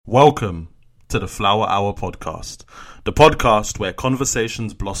Welcome to the Flower Hour podcast, the podcast where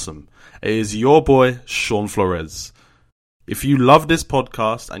conversations blossom. It is your boy, Sean Flores. If you love this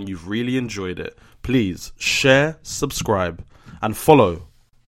podcast and you've really enjoyed it, please share, subscribe, and follow,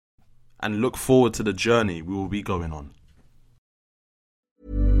 and look forward to the journey we will be going on.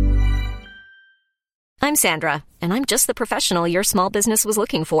 I'm Sandra, and I'm just the professional your small business was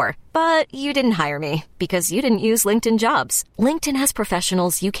looking for. But you didn't hire me because you didn't use LinkedIn Jobs. LinkedIn has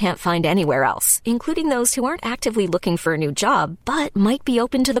professionals you can't find anywhere else, including those who aren't actively looking for a new job, but might be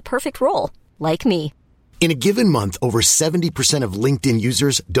open to the perfect role, like me. In a given month, over 70% of LinkedIn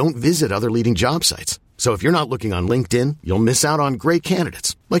users don't visit other leading job sites. So if you're not looking on LinkedIn, you'll miss out on great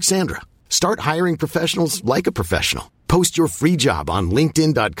candidates like Sandra. Start hiring professionals like a professional. Post your free job on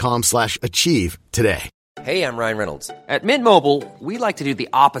linkedin.com/achieve today. Hey, I'm Ryan Reynolds. At Mint Mobile, we like to do the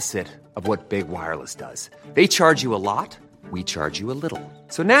opposite of what Big Wireless does. They charge you a lot, we charge you a little.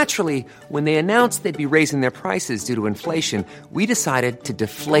 So naturally, when they announced they'd be raising their prices due to inflation, we decided to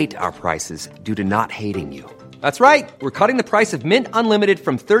deflate our prices due to not hating you. That's right. We're cutting the price of Mint Unlimited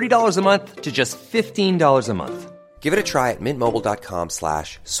from $30 a month to just $15 a month. Give it a try at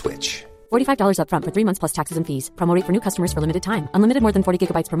mintmobile.com/switch. $45 up front for 3 months plus taxes and fees. Promo rate for new customers for limited time. Unlimited more than 40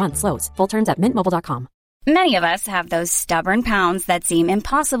 gigabytes per month. Slows full terms at mintmobile.com. Many of us have those stubborn pounds that seem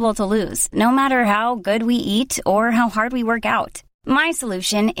impossible to lose, no matter how good we eat or how hard we work out. My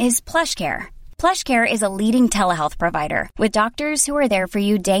solution is PlushCare. PlushCare is a leading telehealth provider with doctors who are there for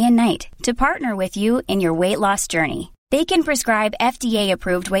you day and night to partner with you in your weight loss journey. They can prescribe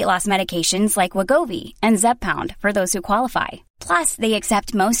FDA-approved weight loss medications like Wegovy and Zepbound for those who qualify. Plus, they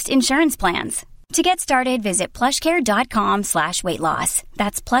accept most insurance plans. To get started, visit plushcare.com/weightloss.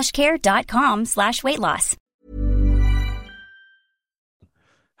 That's plushcare.com/weightloss.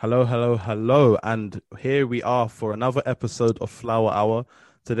 Hello, and here we are for another episode of Flower Hour.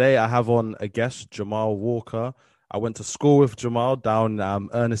 Today I have on a guest, Jamal Walker. I went to school with Jamal down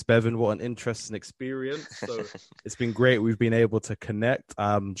Ernest Bevin. What an interesting experience. So it's been great. We've been able to connect.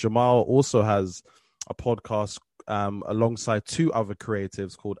 Jamal also has a podcast alongside two other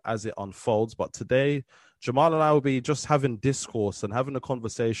creatives called As It Unfolds. But today, Jamal and I will be just having discourse and having a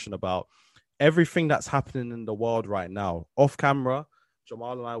conversation about everything that's happening in the world right now. Off camera,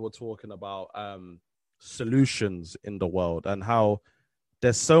 Jamal and I were talking about solutions in the world and how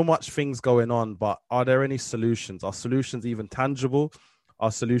there's so much things going on, but are there any solutions? Are solutions even tangible?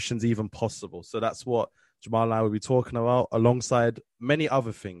 Are solutions even possible? So that's what Jamal and I will be talking about alongside many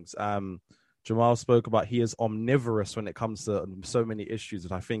other things. Jamal spoke about he is omnivorous when it comes to so many issues,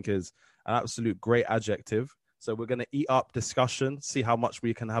 and I think is an absolute great adjective. So we're going to eat up discussion, see how much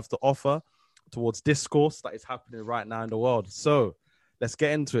we can have to offer towards discourse that is happening right now in the world. So let's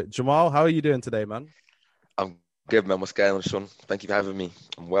get into it. Jamal, how are you doing today, man? I'm good, man. What's going on, Sean? Thank you for having me.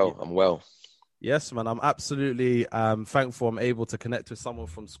 I'm well. Yes, man. I'm absolutely thankful I'm able to connect with someone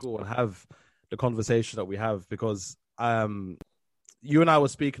from school and have the conversation that we have, because you and I were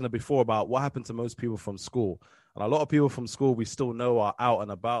speaking before about what happened to most people from school. And a lot of people from school we still know are out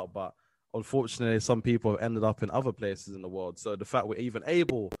and about, but unfortunately, some people have ended up in other places in the world. So the fact we're even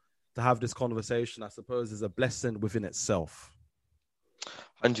able to have this conversation, I suppose, is a blessing within itself.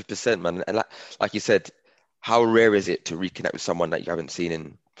 100%, man. And like you said, how rare is it to reconnect with someone that you haven't seen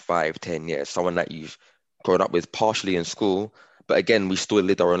in 5-10 years, someone that you've grown up with partially in school, but again, we still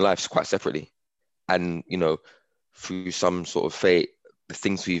lived our own lives quite separately. And, you know, through some sort of fate, the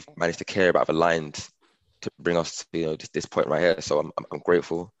things we've managed to care about have aligned to bring us to, you know, this point right here. So I'm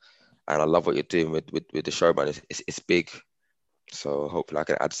grateful, and I love what you're doing with the show, man. It's big. So hopefully I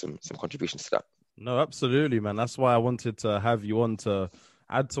can add some contributions to that. No, absolutely, man. That's why I wanted to have you on to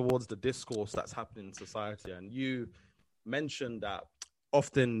add towards the discourse that's happening in society. And you mentioned that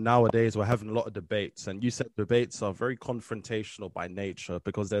often nowadays we're having a lot of debates, and you said debates are very confrontational by nature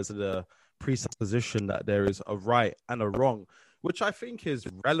because there's the presupposition that there is a right and a wrong, which I think is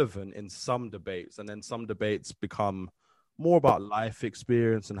relevant in some debates. And then some debates become more about life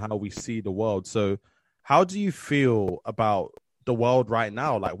experience and how we see the world. So how do you feel about the world right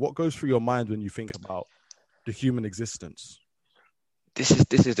now? Like, what goes through your mind when you think about the human existence? This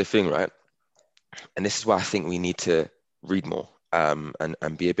is the thing, right? And this is why I think we need to read more and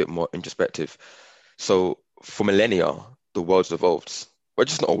be a bit more introspective. So for millennia, the world's evolved. We're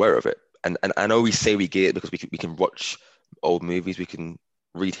just not aware of it. And I know we say we get it because we can watch old movies, we can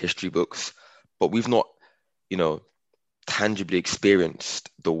read history books, but we've not, you know, tangibly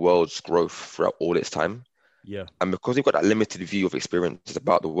experienced the world's growth throughout all its time. Yeah. And because we've got that limited view of experiences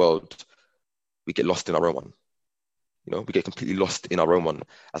about the world, we get lost in our own one. You know, we get completely lost in our own one.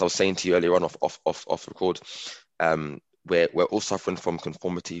 As I was saying to you earlier on off record, we're all suffering from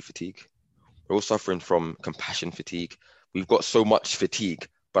conformity fatigue. We're all suffering from compassion fatigue. We've got so much fatigue,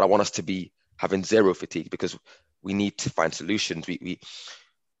 but I want us to be having zero fatigue because we need to find solutions.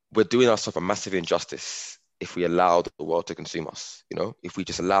 We're doing ourselves a massive injustice if we allow the world to consume us, if we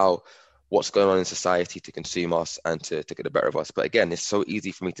just allow what's going on in society to consume us and to get the better of us. But again, it's so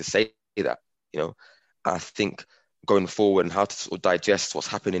easy for me to say that, I think going forward and how to sort of digest what's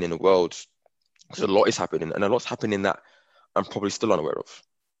happening in the world, because a lot is happening and a lot's happening that I'm probably still unaware of.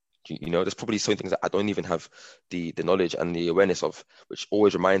 There's probably some things that I don't even have the knowledge and the awareness of, which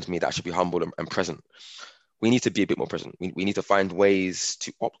always reminds me that I should be humble and present. We need to be a bit more present. We need to find ways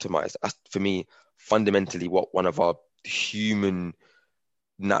to optimize. That's, for me, fundamentally what one of our human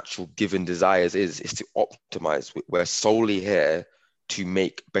natural given desires is to optimize. We're solely here to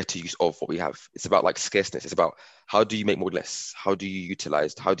make better use of what we have. It's about like scarceness. It's about how do you make more with less? How do you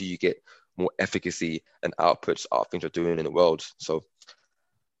utilize? How do you get more efficacy and outputs out of things you're doing in the world? So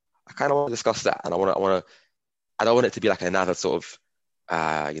I kind of want to discuss that, and I don't want it to be like another sort of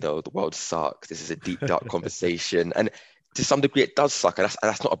the world sucks. This is a deep, dark conversation. And to some degree, it does suck. And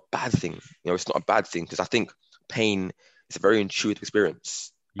that's not a bad thing. It's not a bad thing because I think pain is a very intuitive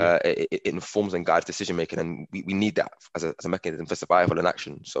experience. Yeah. It informs and guides decision making. And we need that as a mechanism for survival and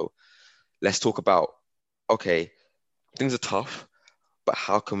action. So let's talk about, okay, things are tough, but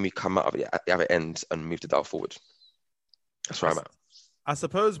how can we come out of it at the other end and move the dial forward? That's where I'm at. I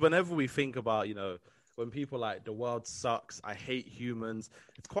suppose whenever we think about, when people like the world sucks, I hate humans,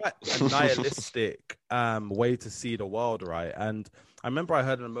 it's quite a nihilistic way to see the world, right? And I remember I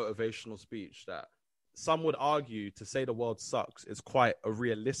heard in a motivational speech that some would argue to say the world sucks is quite a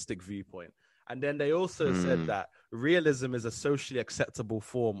realistic viewpoint. And then they also said that realism is a socially acceptable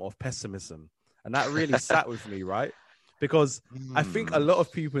form of pessimism. And that really sat with me, right? Because I think a lot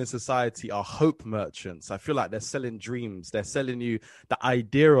of people in society are hope merchants. I feel like they're selling dreams. They're selling you the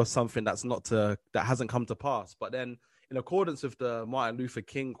idea of something that hasn't come to pass. But then in accordance with the Martin Luther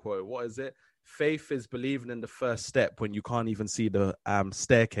King quote, what is it? Faith is believing in the first step when you can't even see the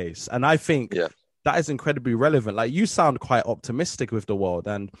staircase. And I think that is incredibly relevant. Like, you sound quite optimistic with the world,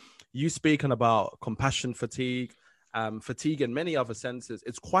 and you speaking about compassion fatigue, fatigue in many other senses.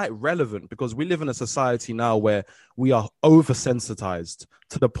 It's quite relevant because we live in a society now where we are oversensitized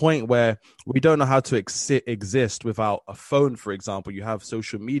to the point where we don't know how to exist without a phone. For example, you have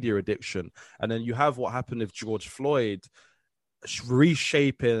social media addiction, and then you have what happened with George Floyd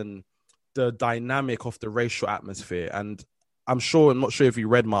reshaping the dynamic of the racial atmosphere. And I'm not sure if you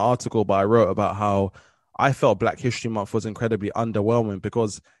read my article, but I wrote about how I felt Black History Month was incredibly underwhelming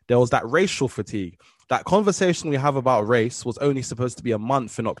because there was that racial fatigue. That conversation we have about race was only supposed to be a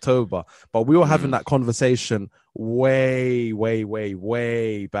month in October, but we were having that conversation way, way, way,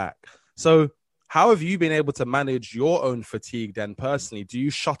 way back. So how have you been able to manage your own fatigue then personally? Do you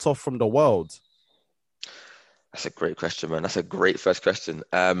shut off from the world? That's a great question, man. That's a great first question.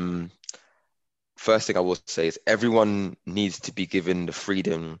 First thing I will say is everyone needs to be given the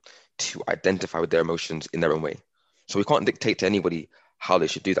freedom to identify with their emotions in their own way. So we can't dictate to anybody how they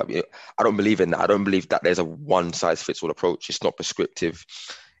should do that. I don't believe in that. I don't believe that there's a one-size-fits-all approach. It's not prescriptive.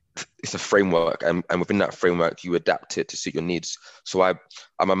 It's a framework, and within that framework, you adapt it to suit your needs. So I'm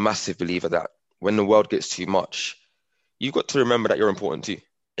a massive believer that when the world gets too much, you've got to remember that you're important too.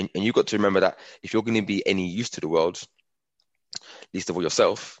 And you've got to remember that if you're going to be any use to the world, least of all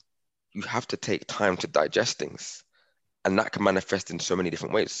yourself, you have to take time to digest things. And that can manifest in so many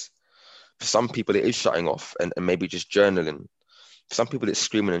different ways. For some people, it is shutting off and maybe just journaling. For some people, it's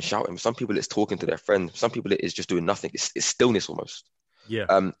screaming and shouting. For some people, it's talking to their friends. For some people, it is just doing nothing. It's stillness almost. Yeah.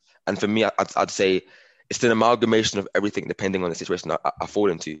 And for me, I'd say it's an amalgamation of everything depending on the situation I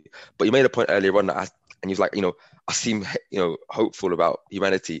fall into. But you made a point earlier on that and you was like, I seem, hopeful about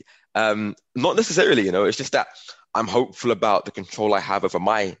humanity. Not necessarily, it's just that I'm hopeful about the control I have over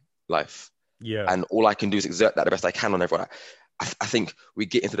my life. Yeah. And all I can do is exert that the best I can on everyone. I think we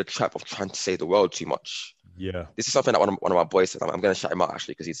get into the trap of trying to save the world too much. Yeah. This is something that one of my boys said. I'm going to shout him out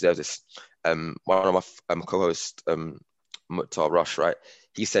actually because he deserves this. One of my co-hosts, Mukhtar Rush, right?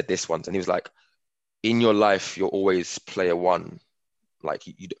 He said this once and he was like, in your life, you're always player one. Like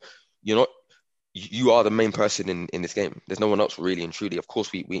you're not, you are the main person in this game. There's no one else really and truly. Of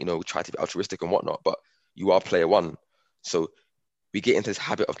course, we try to be altruistic and whatnot, but you are player one. So we get into this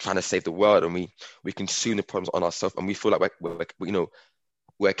habit of trying to save the world and we consume the problems on ourselves and we feel like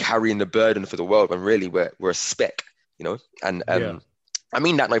we're carrying the burden for the world when really we're a speck, and I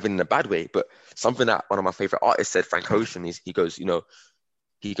mean that not even in a bad way, but something that one of my favorite artists said, Frank Ocean, he goes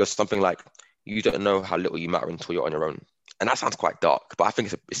something like, you don't know how little you matter until you're on your own. And that sounds quite dark, but I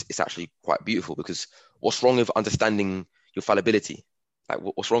think it's actually quite beautiful, because what's wrong with understanding your fallibility? Like,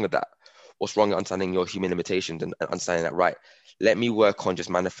 what's wrong with that? What's wrong with understanding your human limitations and understanding that, right, let me work on just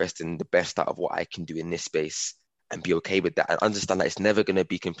manifesting the best out of what I can do in this space and be okay with that, and understand that it's never going to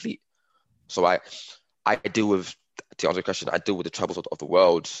be complete. So I deal with, to answer your question, I deal with the troubles of the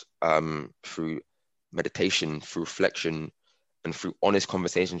world through meditation, through reflection, and through honest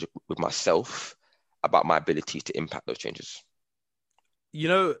conversations with myself about my ability to impact those changes. You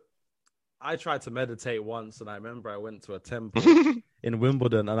know, I tried to meditate once, and I remember I went to a temple in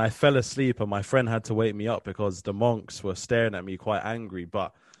Wimbledon, and I fell asleep, and my friend had to wake me up because the monks were staring at me quite angry.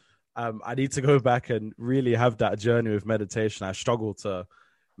 But I need to go back and really have that journey with meditation. I struggle to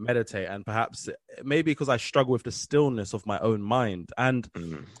meditate, and perhaps maybe because I struggle with the stillness of my own mind. And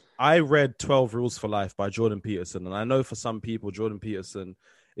I read 12 Rules for Life by Jordan Peterson, and I know for some people Jordan Peterson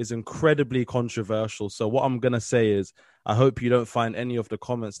is incredibly controversial. So what I'm going to say is, I hope you don't find any of the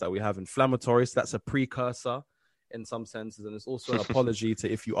comments that we have inflammatory. So that's a precursor in some senses, and it's also an apology to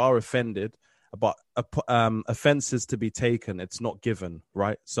if you are offended. But offenses to be taken, it's not given,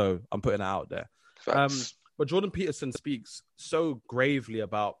 right? So I'm putting it out there. But Jordan Peterson speaks so gravely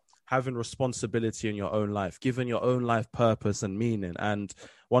about having responsibility in your own life, giving your own life purpose and meaning. And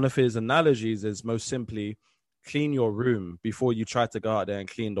one of his analogies is most simply, clean your room before you try to go out there and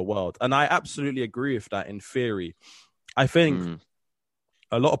clean the world. And I absolutely agree with that in theory. I think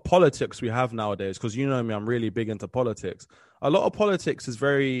a lot of politics we have nowadays, because you know me, I'm really big into politics. A lot of politics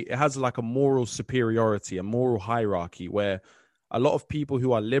it has like a moral superiority, a moral hierarchy, where a lot of people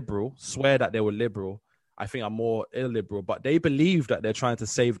who are liberal swear that they were liberal. I think are more illiberal, but they believe that they're trying to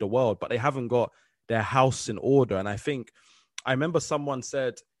save the world, but they haven't got their house in order. And I remember someone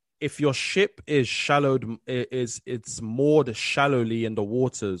said, if your ship is it's moored shallowly in the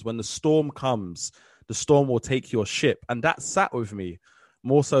waters, when the storm comes, the storm will take your ship. And that sat with me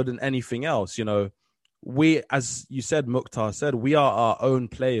more so than anything else. You know, we, as you said, Mukhtar said, we are our own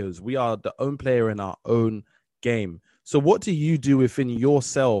players. We are the own player in our own game. So what do you do within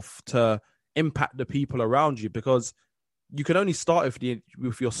yourself to impact the people around you? Because you can only start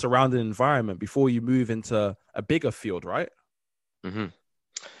with your surrounding environment before you move into a bigger field, right? Mm-hmm.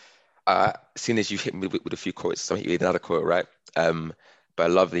 Seeing as you hit me with a few quotes, so you another quote, right? But a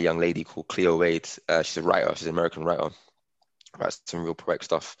lovely young lady called Cleo Wade. She's a writer. She's an American writer. Writes some real poetic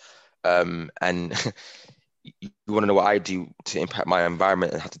stuff. And you want to know what I do to impact my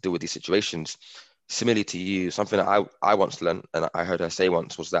environment and how to deal with these situations. Similarly to you, something that I once learned, and I heard her say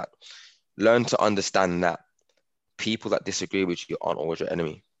once, was that learn to understand that people that disagree with you aren't always your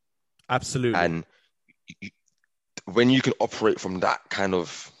enemy. Absolutely. And when you can operate from that kind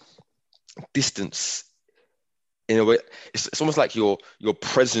of distance, in a way, it's almost like you're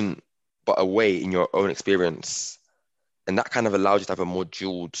present but away in your own experience. And that kind of allows you to have a more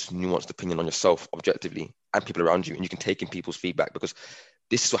jeweled, nuanced opinion on yourself objectively and people around you. And you can take in people's feedback, because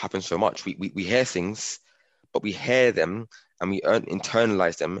this is what happens so much. We hear things, but we hear them and we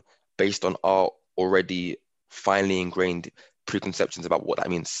internalize them based on our already finely ingrained preconceptions about what that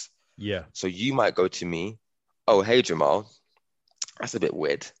means. Yeah. So you might go to me, oh, hey, Jamal, that's a bit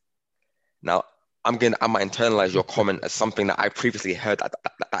weird. Now, I might internalize your comment as something that I previously heard that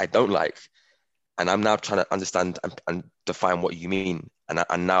I don't like. And I'm now trying to understand and define what you mean.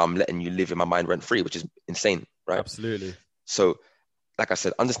 And now I'm letting you live in my mind rent free, which is insane, right? Absolutely. So, like I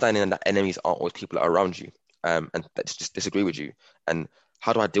said, understanding that enemies aren't always people that are around you and that just disagree with you. And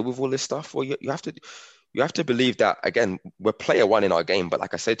how do I deal with all this stuff? Well, you have to believe that, again, we're player one in our game. But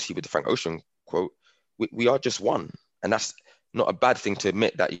like I said to you with the Frank Ocean quote, we are just one. And that's not a bad thing to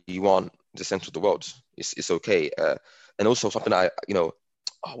admit, that you aren't the center of the world. It's okay. And also something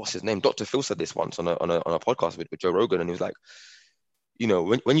what's his name? Dr. Phil said this once on a podcast with Joe Rogan, and he was like, you know,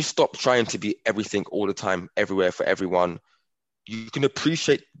 when you stop trying to be everything all the time, everywhere for everyone, you can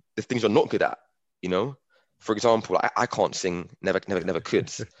appreciate the things you're not good at. You know, for example, I can't sing, never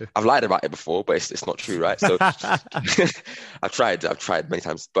could. I've lied about it before, but it's not true, right? So I've tried many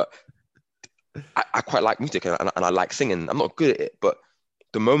times, but I quite like music and I like singing. I'm not good at it, but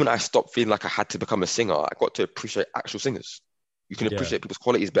the moment I stopped feeling like I had to become a singer, I got to appreciate actual singers. You can appreciate people's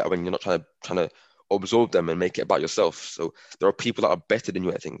qualities better when you're not trying to absorb them and make it about yourself. So there are people that are better than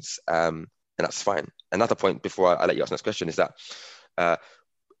you at things, and that's fine. Another point before I let you ask the next question is that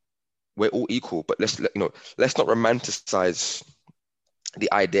we're all equal, but let's not romanticize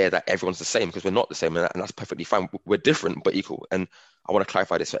the idea that everyone's the same, because we're not the same, and that's perfectly fine. We're different but equal, and I want to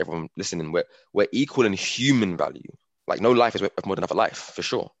clarify this for everyone listening. We're equal in human value. Like, no life is worth more than another life, for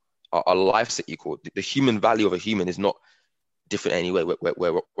sure. Our lives are equal. The human value of a human is not different anyway.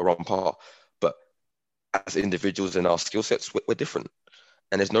 We're on par. But as individuals and our skill sets, we're different.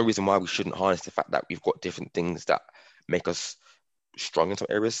 And there's no reason why we shouldn't harness the fact that we've got different things that make us strong in some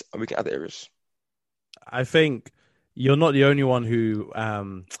areas and weak in other areas. I think you're not the only one who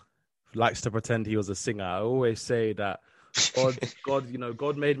likes to pretend he was a singer. I always say that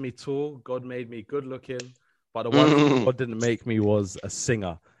God made me tall, God made me good looking, but the one thing God didn't make me was a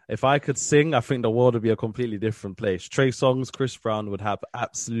singer. If I could sing, I think the world would be a completely different place. Trey Songz, Chris Brown would have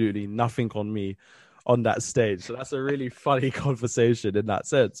absolutely nothing on me on that stage. So that's a really funny conversation in that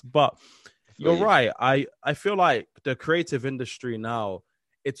sense. But you're right. I feel like the creative industry now,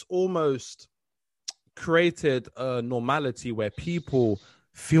 it's almost created a normality where people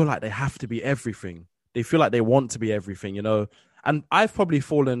feel like they have to be everything. They feel like they want to be everything, you know. And I've probably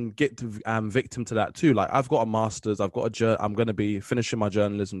fallen victim to that too. Like, I've got a master's, I'm going to be finishing my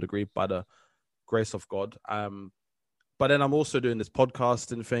journalism degree by the grace of God. But then I'm also doing this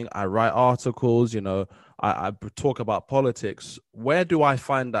podcasting thing. I write articles, you know, I talk about politics. Where do I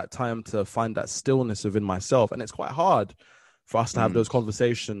find that time to find that stillness within myself? And it's quite hard for us to have those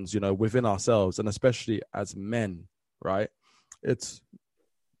conversations, you know, within ourselves, and especially as men, right? It's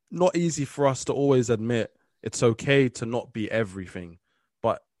not easy for us to always admit it's okay to not be everything.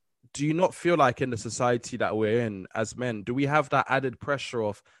 But do you not feel like in the society that we're in as men, do we have that added pressure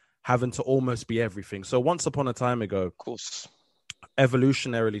of having to almost be everything? So once upon a time ago, Of course,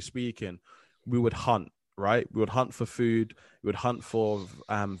 evolutionarily speaking, we would hunt, right? We would hunt for food. We would hunt for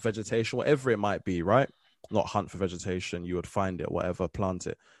vegetation, whatever it might be, right? Not hunt for vegetation. You would find it, whatever, plant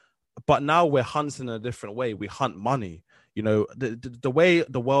it. But now we're hunting in a different way. We hunt money. You know, the way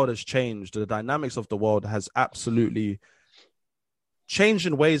the world has changed, the dynamics of the world has absolutely changed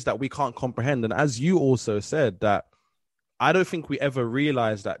in ways that we can't comprehend. And as you also said, that I don't think we ever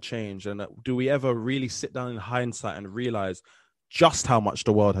realize that change. And do we ever really sit down in hindsight and realize just how much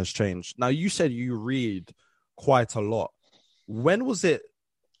the world has changed? Now, you said you read quite a lot. When was it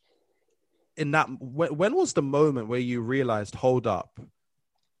when was the moment where you realized, hold up,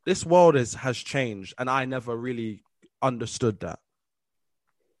 this world has changed and I never really understood that?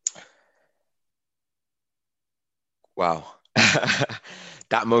 Wow.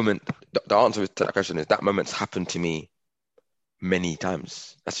 That moment, the answer to that question is that moment's happened to me many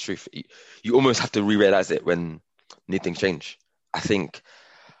times. That's the truth. You almost have to re-realize it when new things change. I think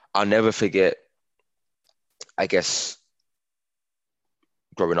I'll never forget, I guess,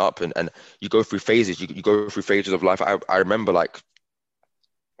 growing up and you go through phases. You go through phases of life. I remember like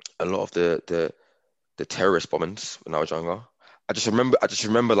a lot of the terrorist bombings when I was younger. I just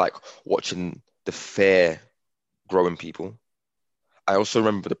remember like watching the fear grow in people. I also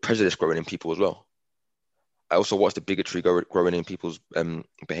remember the prejudice growing in people as well. I also watched the bigotry growing in people's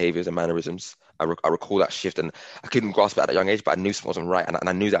behaviors and mannerisms. I recall that shift, and I couldn't grasp it at a young age, but I knew something wasn't right, and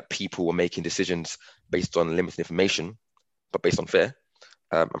I knew that people were making decisions based on limited information, but based on fear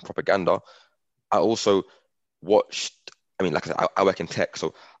and propaganda. I also watched. I mean, like I said, I work in tech,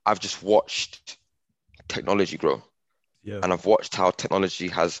 so I've just watched technology grow, and I've watched how technology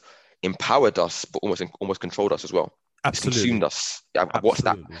has empowered us, but almost controlled us as well. Absolutely. It's consumed us. I've watched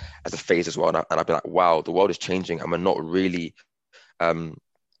that as a phase as well, and I've been like, wow, the world is changing, and we're not really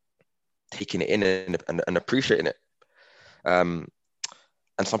taking it in and appreciating it. And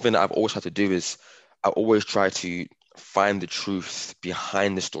something that I've always had to do is I always try to find the truth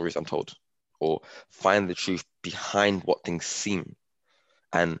behind the stories I'm told, or find the truth behind what things seem.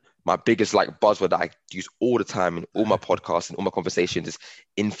 And my biggest like buzzword that I use all the time in all my podcasts and all my conversations is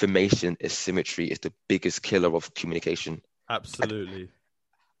information asymmetry is the biggest killer of communication. Absolutely. I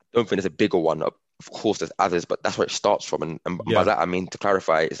don't think there's a bigger one. Of course, there's others, but that's where it starts from. And by that, I mean, to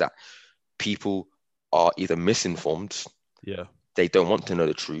clarify, is that people are either misinformed. Yeah. They don't want to know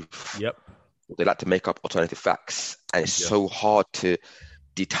the truth. Yep. They like to make up alternative facts. And it's so hard to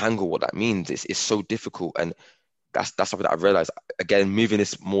detangle what that means. It's so difficult. And that's something that I've realized. Again, moving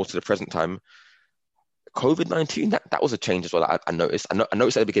this more to the present time, COVID-19, that was a change as well that I noticed. I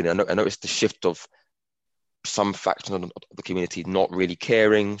noticed at the beginning, I noticed the shift of some factions of the community not really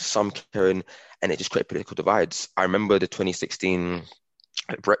caring, some caring, and it just created political divides. I remember the 2016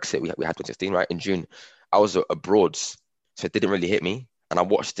 Brexit, we had 2016, right, in June. I was abroad, so it didn't really hit me. And I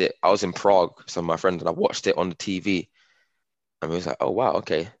watched it. I was in Prague with some of my friends, and I watched it on the TV. And we was like, oh, wow,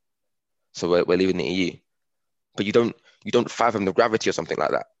 okay. So we're leaving the EU. But you don't fathom the gravity or something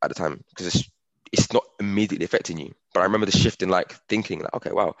like that at the time, because it's not immediately affecting you. But I remember the shift in like thinking like,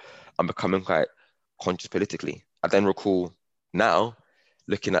 okay, wow, I'm becoming quite conscious politically. I then recall now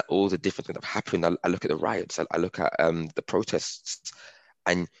looking at all the different things that have happened. I look at the riots, I look at the protests,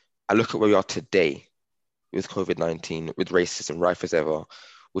 and I look at where we are today with COVID-19, with racism rife as ever,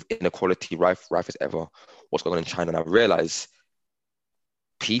 with inequality rife as ever, what's going on in China. And I realize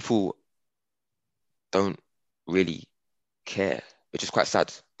people don't really care, which is quite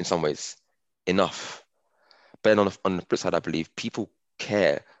sad in some ways, enough. But then on the flip side, I believe people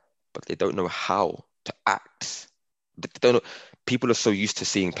care, but they don't know how to act. They don't know. People are so used to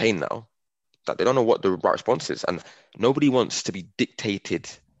seeing pain now that they don't know what the right response is. And nobody wants to be dictated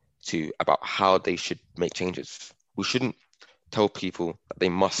to about how they should make changes. We shouldn't tell people that they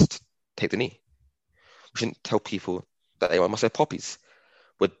must take the knee. We shouldn't tell people that they must have poppies.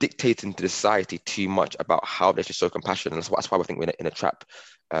 We're dictating to society too much about how they should show compassion. And that's why I think we're in a trap.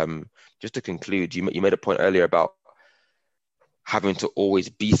 Just to conclude, you made a point earlier about having to always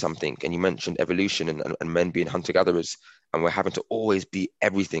be something. And you mentioned evolution and men being hunter-gatherers. And we're having to always be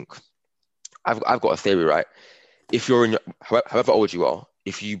everything. I've got a theory, right? If you're in however old you are,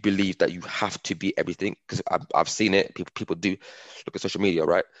 if you believe that you have to be everything, because I've seen it, people do look at social media,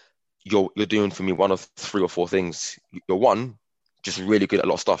 right? You're doing for me one of 3 or 4 things. You're one, just really good at a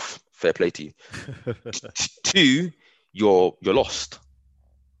lot of stuff. Fair play to you. 2, you're lost.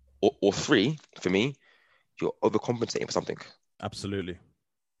 Or 3, for me, you're overcompensating for something. Absolutely.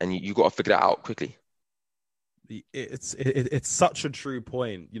 And you got to figure that out quickly. It's such a true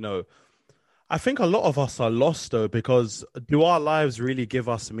point. You know, I think a lot of us are lost though, because do our lives really give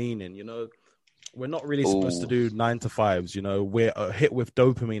us meaning? You know, we're not really supposed to do 9 to 5s. You know, we're hit with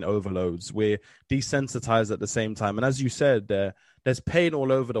dopamine overloads. We're desensitized at the same time. And as you said, there's pain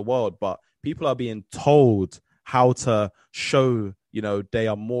all over the world, but people are being told how to show, you know, they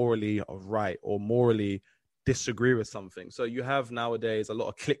are morally right or morally disagree with something. So you have nowadays a lot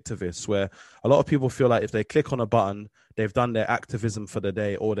of clicktivists where a lot of people feel like if they click on a button, they've done their activism for the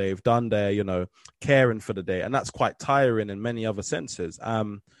day, or they've done their, you know, caring for the day. And that's quite tiring in many other senses.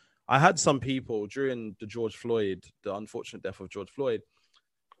 I had some people during the unfortunate death of George Floyd,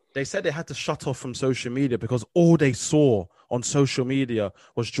 they said they had to shut off from social media because all they saw on social media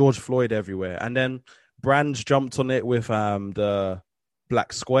was George Floyd everywhere. And then brands jumped on it with the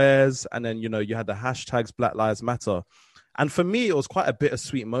black squares, and then, you know, you had the hashtags Black Lives Matter. And for me, it was quite a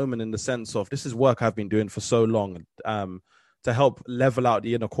bittersweet moment in the sense of this is work I've been doing for so long to help level out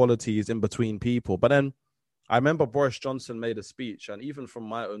the inequalities in between people. But then I remember Boris Johnson made a speech, and even from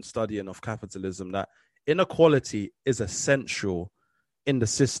my own studying of capitalism, that inequality is essential in the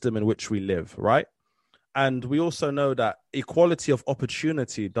system in which we live, right? And we also know that equality of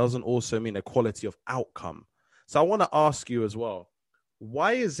opportunity doesn't also mean equality of outcome. So I want to ask you as well,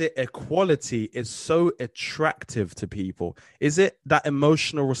 why is it equality is so attractive to people? Is it that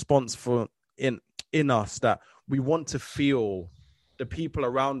emotional response in us that we want to feel the people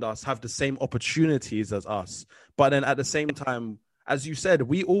around us have the same opportunities as us? But then at the same time, as you said,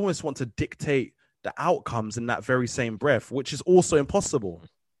 we almost want to dictate the outcomes in that very same breath, which is also impossible.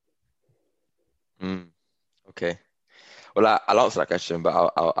 Okay. Well, I'll answer that question, but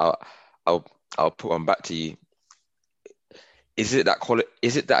I'll put one back to you. Is it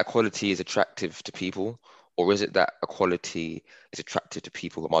that equality is attractive to people, or is it that equality is attractive to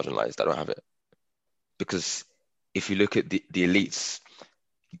people who are marginalized that don't have it? Because if you look at the elites,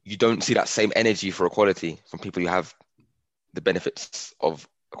 you don't see that same energy for equality from people who have the benefits of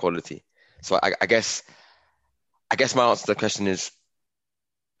equality. So I guess my answer to the question is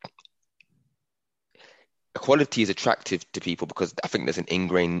equality is attractive to people because I think there's an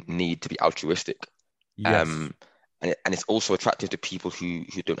ingrained need to be altruistic. Yes. And it's also attractive to people who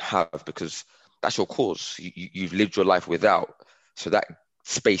don't have, because that's your cause. You've lived your life without. So that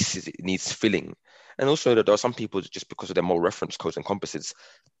space needs filling. And also there are some people, just because of their moral reference codes and compasses,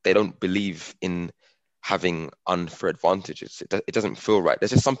 they don't believe in having unfair advantages. It doesn't feel right. There's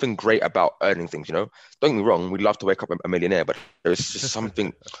just something great about earning things, you know? Don't get me wrong, we'd love to wake up a millionaire, but there's just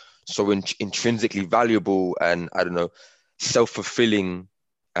something so intrinsically valuable and, I don't know, self-fulfilling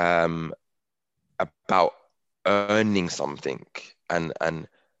about earning something and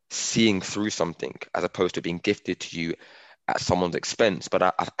seeing through something as opposed to being gifted to you at someone's expense.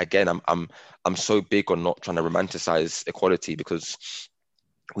 But I'm so big on not trying to romanticize equality, because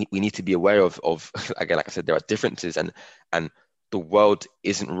we need to be aware of again, like I said, there are differences, and the world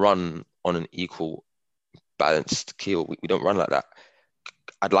isn't run on an equal, balanced keel. We don't run like that.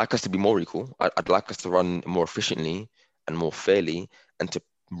 I'd like us to be more equal. I'd like us to run more efficiently and more fairly, and to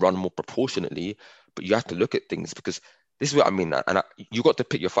run more proportionately. But you have to look at things, because this is what I mean. And you got to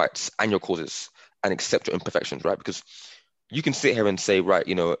pick your fights and your causes and accept your imperfections, right? Because you can sit here and say, right,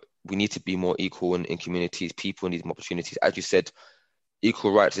 you know, we need to be more equal in communities. People need more opportunities. As you said,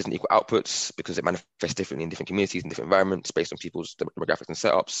 equal rights isn't equal outputs, because it manifests differently in different communities and different environments based on people's demographics and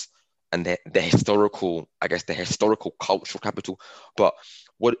setups and their historical, I guess, their historical cultural capital. But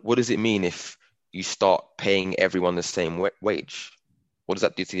what does it mean if you start paying everyone the same wage? What does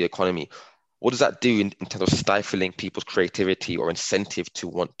that do to the economy? What does that do in terms of stifling people's creativity or incentive to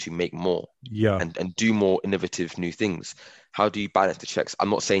want to make more and do more innovative new things? How do you balance the checks? I'm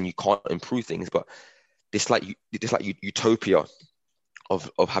not saying you can't improve things, but this utopia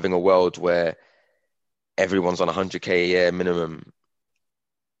of having a world where everyone's on 100K a year minimum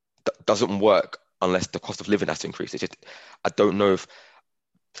doesn't work unless the cost of living has to increase. It's just, I don't know if,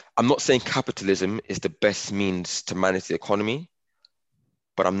 I'm not saying capitalism is the best means to manage the economy,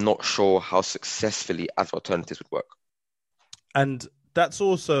 but I'm not sure how successfully other alternatives would work. And that's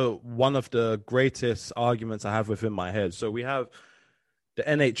also one of the greatest arguments I have within my head. So we have the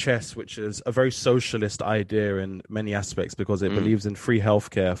NHS, which is a very socialist idea in many aspects because it believes in free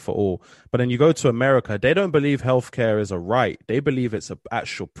healthcare for all. But then you go to America, they don't believe healthcare is a right. They believe it's an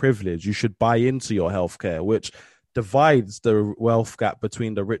actual privilege. You should buy into your healthcare, which divides the wealth gap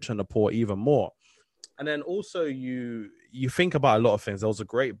between the rich and the poor even more. And then also you think about a lot of things. There was a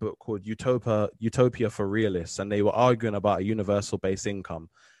great book called Utopia for Realists, and they were arguing about a universal base income.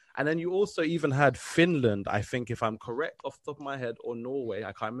 And then you also even had Finland, I think, if I'm correct off the top of my head, or Norway,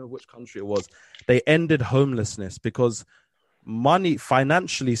 I can't remember which country it was. They ended homelessness because money,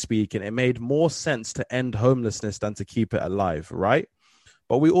 financially speaking, it made more sense to end homelessness than to keep it alive, right?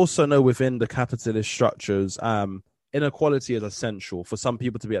 But we also know within the capitalist structures, inequality is essential for some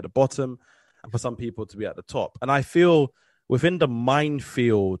people to be at the bottom and for some people to be at the top. And I feel within the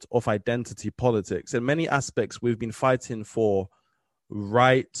minefield of identity politics, in many aspects, we've been fighting for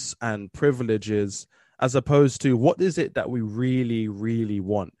rights and privileges as opposed to what is it that we really, really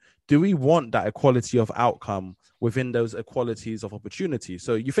want? Do we want that equality of outcome within those equalities of opportunity?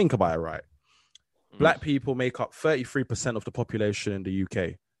 So you think about it, right? Black people make up 33% of the population in the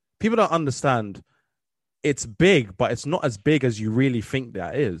UK. People don't understand it's big, but it's not as big as you really think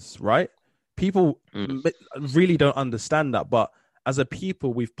that is, right? People really don't understand that. But as a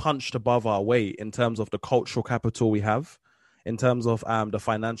people, we've punched above our weight in terms of the cultural capital we have, in terms of the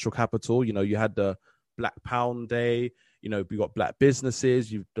financial capital. You know, you had the Black Pound Day, you know, we got black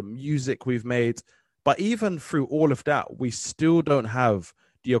businesses, the music we've made. But even through all of that, we still don't have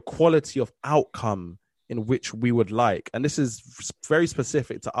the equality of outcome in which we would like. And this is very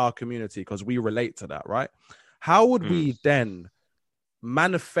specific to our community because we relate to that, right? How would we then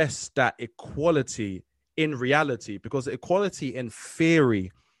manifest that equality in reality? Because equality in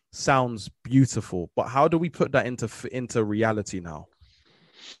theory sounds beautiful, but how do we put that into reality now?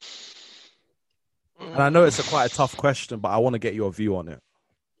 And I know it's quite a tough question, but I want to get your view on it.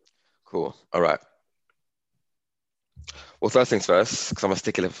 Cool. All right. Well, first things first, because I'm a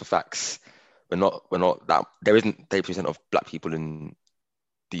stickler for facts. We're not that. There isn't 30% of black people in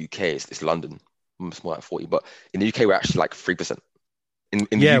the UK. It's London. It's more like 40, but in the UK we're actually like 3%. In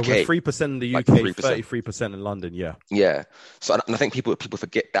the UK, we're 3% in the UK, like 33% in London. Yeah. So and I think people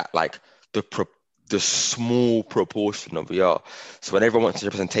forget that, like the small proportion of we are. So when everyone wants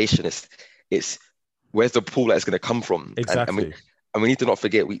representation, it's where's the pool that is going to come from? Exactly. And we need to not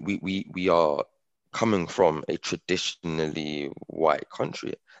forget we are coming from a traditionally white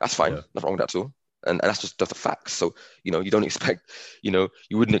country. That's fine. Nothing wrong with that at all. And that's just the facts. So, you know, you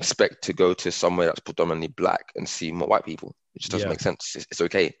wouldn't expect to go to somewhere that's predominantly black and see more white people. It just doesn't make sense. It's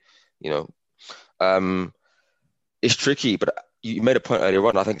okay. You know, it's tricky, but you made a point earlier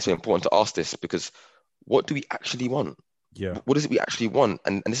on. I think it's important to ask this because what do we actually want? Yeah. What is it we actually want?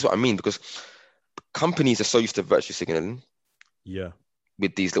 And this is what I mean, because companies are so used to virtue signaling. Yeah.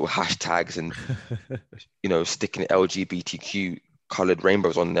 With these little hashtags and, you know, sticking LGBTQ colored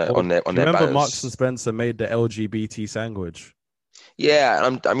rainbows on their banners. Remember Marks and Spencer made the LGBT sandwich?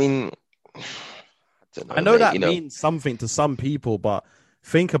 Yeah. I mean, I know that means something to some people, but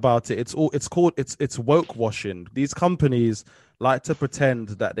think about it. It's woke washing. These companies like to pretend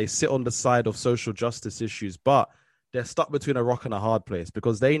that they sit on the side of social justice issues, but they're stuck between a rock and a hard place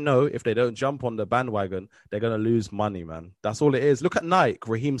because they know if they don't jump on the bandwagon, they're going to lose money, man. That's all it is. Look at Nike,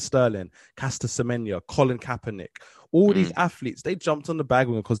 Raheem Sterling, Caster Semenya, Colin Kaepernick. All these athletes, they jumped on the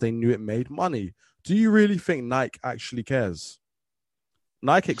bandwagon because they knew it made money. Do you really think Nike actually cares?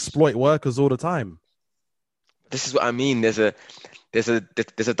 Nike exploit workers all the time. This is what I mean. There's a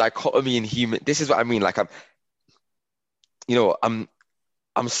dichotomy in human. This is what I mean. Like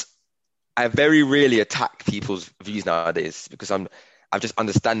I very rarely attack people's views nowadays because I'm just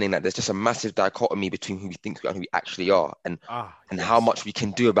understanding that there's just a massive dichotomy between who we think we are and who we actually are, and how much we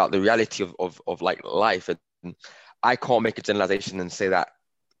can do about the reality of like life. And I can't make a generalization and say that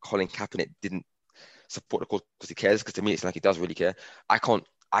Colin Kaepernick didn't support the cause because he cares, because to me it's like he does really care. I can't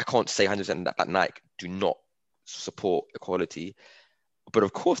say 100% that Nike do not support equality. But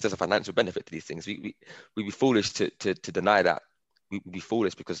of course, there's a financial benefit to these things. We'd be foolish to deny that. We'd be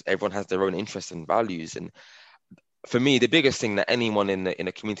foolish because everyone has their own interests and values. And for me, the biggest thing that anyone in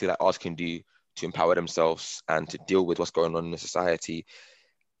a community like ours can do to empower themselves and to deal with what's going on in the society,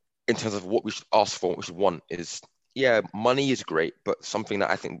 in terms of what we should ask for, what we should want, is, yeah, money is great, but something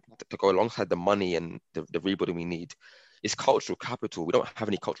that I think to go alongside the money and the rebuilding we need is cultural capital. We don't have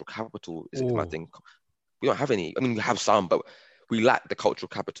any cultural capital, is my thing. We don't have any. I mean, we have some, but we lack the cultural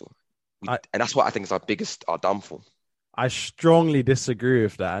capital. And that's what I think is our downfall. I strongly disagree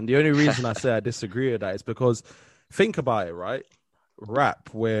with that. And the only reason I say I disagree with that is because think about it, right? Rap,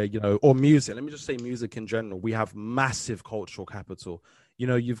 where, or music, let me just say music in general, we have massive cultural capital.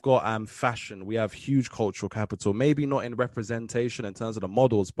 You've got fashion, we have huge cultural capital, maybe not in representation in terms of the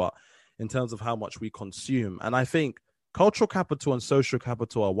models, but in terms of how much we consume. And I think cultural capital and social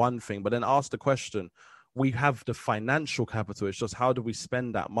capital are one thing, but then ask the question, we have the financial capital. It's just, how do we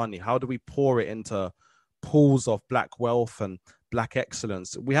spend that money? How do we pour it into pools of black wealth and black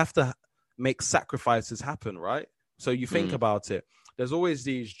excellence? We have to make sacrifices happen, right? So you think about it. There's always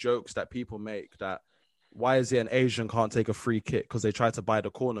these jokes that people make that, why is it an Asian can't take a free kick? Because they try to buy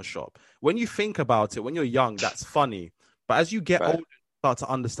the corner shop. When you think about it, when you're young, that's funny. But as you get older, you start to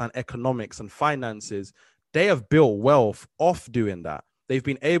understand economics and finances. They have built wealth off doing that. They've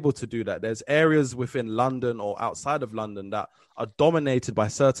been able to do that. There's areas within London or outside of London that are dominated by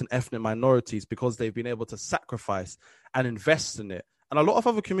certain ethnic minorities because they've been able to sacrifice and invest in it. And a lot of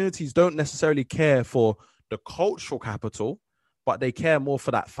other communities don't necessarily care for the cultural capital, but they care more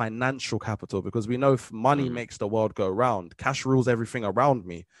for that financial capital, because we know if money makes the world go round. Cash rules everything around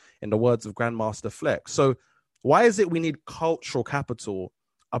me, in the words of Grandmaster Flex. So why is it we need cultural capital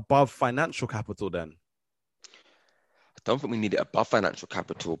above financial capital then? I don't think we need it above financial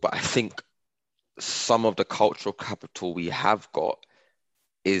capital, but I think some of the cultural capital we have got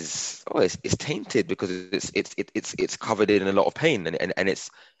is tainted because it's covered in a lot of pain, and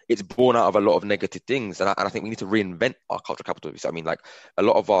it's born out of a lot of negative things, and I think we need to reinvent our cultural capital. So, I mean, like, a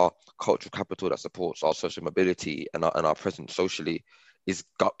lot of our cultural capital that supports our social mobility and our presence socially is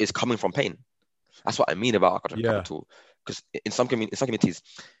coming from pain. That's what I mean about our cultural capital, because in some communities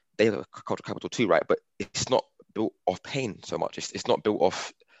they have a cultural capital too, right? But it's not built off pain so much. It's not built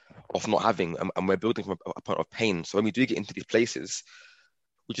off not having, and we're building from a point of pain. So when we do get into these places,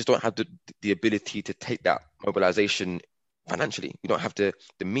 we just don't have the ability to take that mobilization financially. We don't have the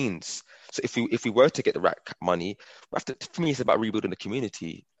means. So if we were to get the right money, we have to, for me, it's about rebuilding the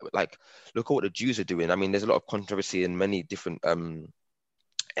community. Like, look at what the Jews are doing. I mean, there's a lot of controversy in many different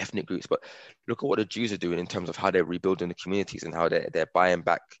ethnic groups, but look at what the Jews are doing in terms of how they're rebuilding the communities and how they're buying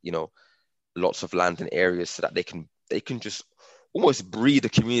back, lots of land and areas so that they can just almost breed a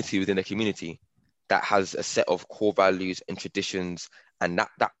community within a community that has a set of core values and traditions. And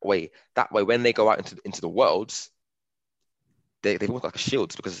that way when they go out into the world, they work like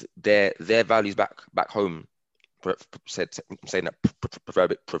shields, because their values back home, I'm saying that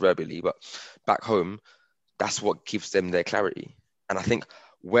proverbially, but back home, that's what gives them their clarity. And I think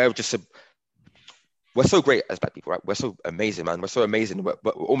we're so great as black people, right? We're so amazing, man. We're so amazing. We're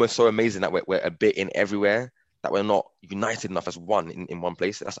almost so amazing that we're a bit in everywhere, that we're not united enough as one in one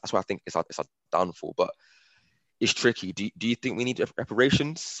place. That's why I think it's our downfall. But it's tricky. Do you think we need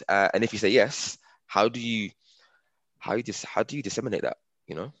reparations? And if you say yes, how do you disseminate that?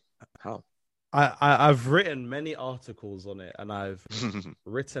 How? I've written many articles on it, and I've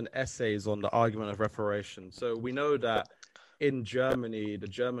written essays on the argument of reparations. So we know that in Germany, the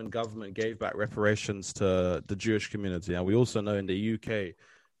German government gave back reparations to the Jewish community. And we also know in the UK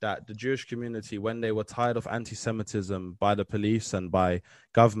that the Jewish community, when they were tired of anti-Semitism by the police and by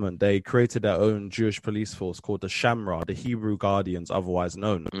government, they created their own Jewish police force called the Shamra, the Hebrew Guardians, otherwise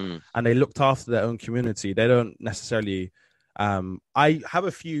known. And they looked after their own community. They don't necessarily... I have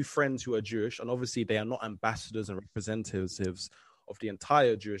a few friends who are Jewish, and obviously they are not ambassadors and representatives of the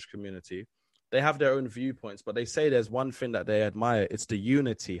entire Jewish community. They have their own viewpoints, but they say there's one thing that they admire. It's the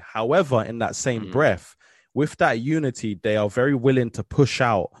unity. However, in that same breath, with that unity, they are very willing to push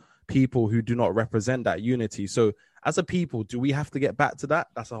out people who do not represent that unity. So as a people, do we have to get back to that?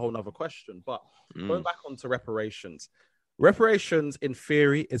 That's a whole nother question. But going back onto reparations, in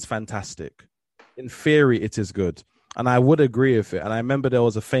theory, is fantastic. In theory, it is good. And I would agree with it. And I remember there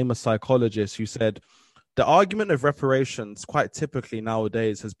was a famous psychologist who said the argument of reparations quite typically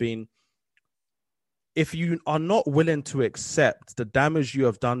nowadays has been, if you are not willing to accept the damage you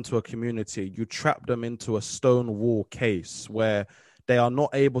have done to a community, you trap them into a stone wall case where they are not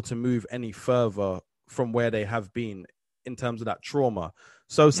able to move any further from where they have been in terms of that trauma.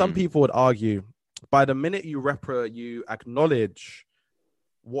 So some people would argue, by the minute you acknowledge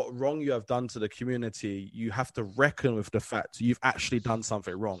what wrong you have done to the community, you have to reckon with the fact you've actually done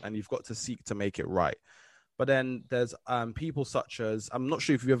something wrong and you've got to seek to make it right. But then there's people such as, I'm not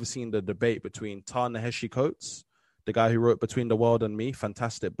sure if you've ever seen the debate between Ta-Nehisi Coates, the guy who wrote Between the World and Me,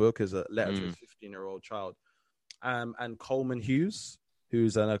 fantastic book, is a letter to his 15-year-old child, and Coleman Hughes,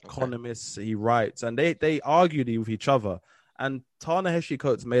 who's an economist. He writes, and they argued with each other. And Ta-Nehisi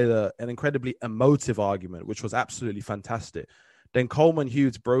Coates made an incredibly emotive argument, which was absolutely fantastic. Then Coleman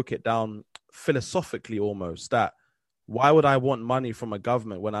Hughes broke it down philosophically almost, that why would I want money from a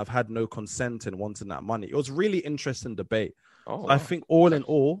government when I've had no consent in wanting that money? It was really interesting debate. Oh, I think all in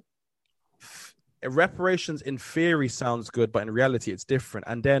all, reparations in theory sounds good, but in reality it's different.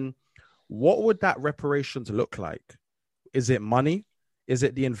 And then what would that reparations look like? Is it money? Is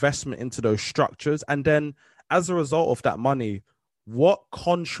it the investment into those structures? And then as a result of that money, what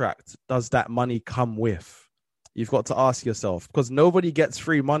contract does that money come with? You've got to ask yourself, because nobody gets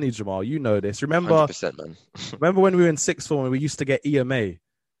free money, Jamal. You know this. Remember, 100%, man. remember when we were in sixth form and we used to get EMA,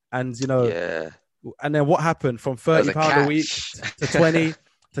 and and then what happened from £30 a week to 20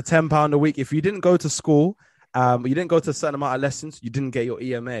 to £10 a week? If you didn't go to school, you didn't go to a certain amount of lessons, you didn't get your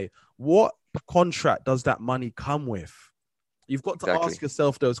EMA. What contract does that money come with? You've got to ask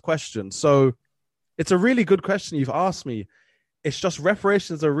yourself those questions. So it's a really good question you've asked me. It's just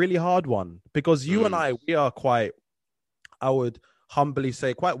reparations are a really hard one, because you and I, we are quite, I would humbly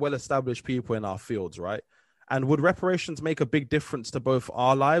say, quite well-established people in our fields, right? And would reparations make a big difference to both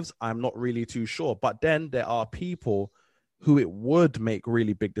our lives? I'm not really too sure. But then there are people who it would make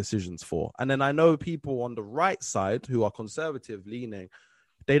really big decisions for. And then I know people on the right side who are conservative leaning,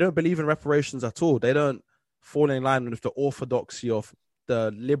 they don't believe in reparations at all. They don't fall in line with the orthodoxy of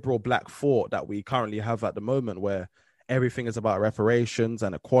the liberal black thought that we currently have at the moment, where everything is about reparations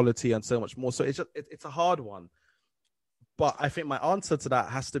and equality and so much more. So it's a hard one. But I think my answer to that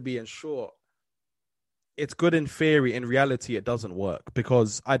has to be, in short, it's good in theory. In reality, it doesn't work,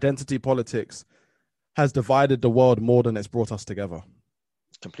 because identity politics has divided the world more than it's brought us together.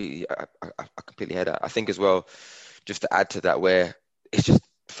 Completely. I completely hear that. I think as well, just to add to that, where it's just,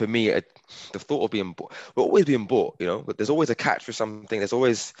 for me, the thought of being bought, we're always being bought, but there's always a catch for something. There's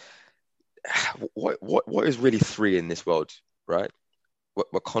always, what is really free in this world, right?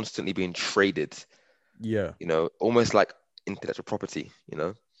 We're constantly being traded. Yeah. Almost like intellectual property,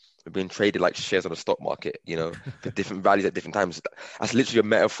 we're being traded like shares on the stock market, for different values at different times. That's literally a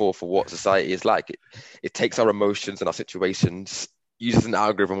metaphor for what society is like. It takes our emotions and our situations, uses an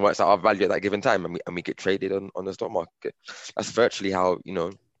algorithm, works out our value at that given time, and we get traded on the stock market. That's virtually how,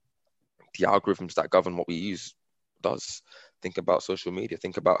 the algorithms that govern what we use does. Think about social media.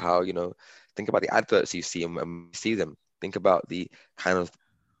 Think about how, think about the adverts you see and see them. Think about the kind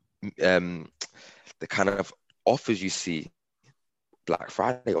of offers you see, Black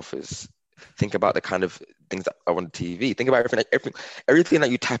Friday offers. Think about the kind of things that are on TV. Think about everything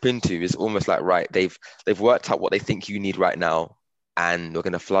that you tap into is almost like, right, they've worked out what they think you need right now, and we're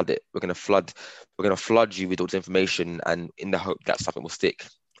going to flood it. We're going to flood you with all this information, and in the hope that something will stick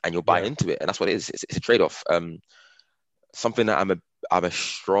and you'll buy into it. And that's what it is. It's a trade-off. Something that I'm a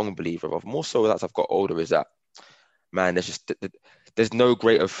strong believer of, more so as I've got older, is that, man, there's no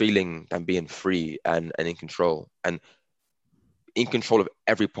greater feeling than being free and in control, and in control of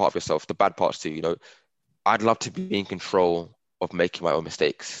every part of yourself, the bad parts too. I'd love to be in control of making my own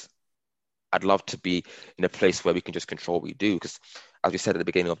mistakes. I'd love to be in a place where we can just control what we do, because as we said at the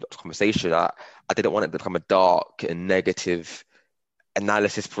beginning of the conversation, I didn't want it to become a dark and negative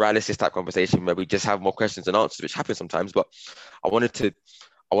analysis paralysis type conversation where we just have more questions than answers, which happens sometimes. But I wanted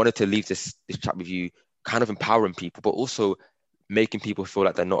to leave this chat with you kind of empowering people, but also making people feel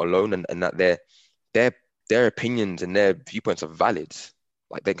like they're not alone, and that their opinions and their viewpoints are valid.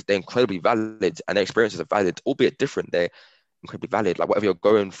 Like they're incredibly valid, and their experiences are valid, albeit different. They're incredibly valid. Like whatever you're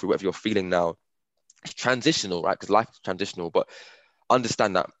going through, whatever you're feeling now, it's transitional, right? Because life is transitional, but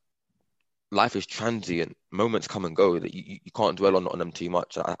understand that life is transient. Moments come and go, that you can't dwell on them too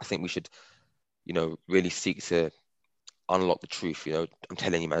much. I think we should, really seek to unlock the truth. I'm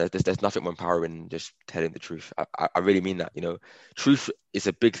telling you, man, there's nothing more empowering than just telling the truth. I really mean that. Truth is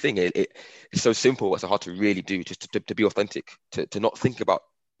a big thing. It's so simple, it's so hard to really do, just to be authentic, to not think about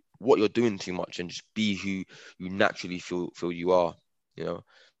what you're doing too much, and just be who you naturally feel you are.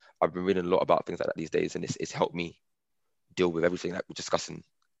 I've been reading a lot about things like that these days, and it's helped me deal with everything that we're discussing,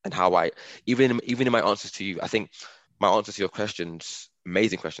 and how I, even in my answers to you, I think my answers to your questions,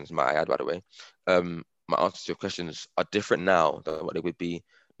 amazing questions, might I add, by the way, my answers to your questions are different now than what they would be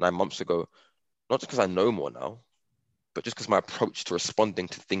 9 months ago. Not just because I know more now, but just because my approach to responding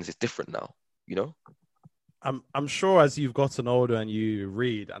to things is different now, I'm sure as you've gotten older and you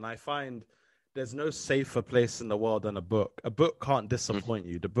read, and I find there's no safer place in the world than a book. A book can't Mm. disappoint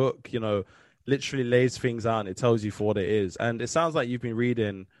you. The book, literally lays things out and it tells you for what it is. And it sounds like you've been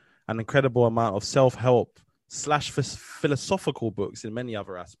reading an incredible amount of self-help slash philosophical books in many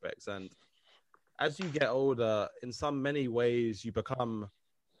other aspects. And as you get older, in some many ways, you become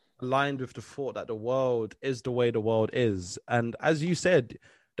aligned with the thought that the world is the way the world is. And as you said,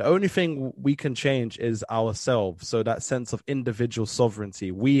 the only thing we can change is ourselves. So that sense of individual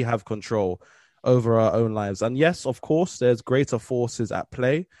sovereignty, we have control over our own lives. And yes, of course, there's greater forces at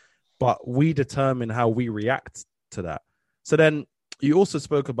play, but we determine how we react to that. So then you also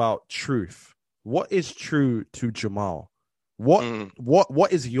spoke about truth. What is true to Jamal?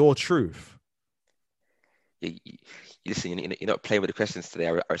 What is your truth? You listen, you're not playing with the questions today.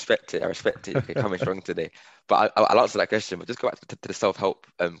 I respect it. I respect it. You're coming strong today. But I'll answer that question. But just go back to the self-help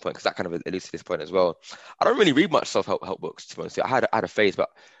point, because that kind of alludes to this point as well. I don't really read much self-help books, to be honest. I had a phase, but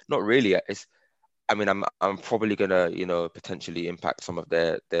not really. I'm probably gonna, potentially impact some of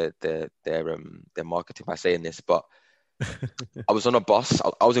their marketing by saying this. But I was on a bus.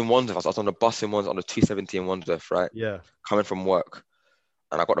 I was in Wandsworth. I was on a bus in Wandsworth, on the 270 in Wandsworth, right? Yeah. Coming from work.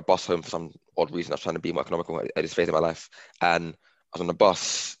 And I got the bus home for some odd reason. I was trying to be more economical at this phase of my life. And I was on the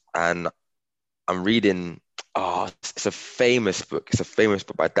bus and I'm reading, it's a famous book. It's a famous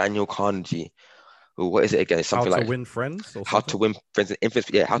book by Daniel Carnegie. What is it again? It's something How to like Win Friends? Or How to Win Friends and Influence.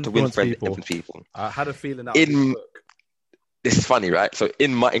 Yeah, How to Win Influence Friends and People. Influence People. I had a feeling that was the book. This is funny, right? So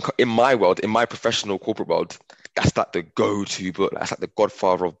in my world, in my professional corporate world, that's like the go-to book. That's like the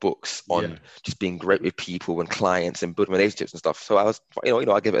godfather of books on just being great with people and clients and building relationships and stuff. So I was,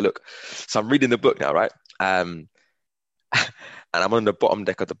 I give it a look. So I'm reading the book now, right? And I'm on the bottom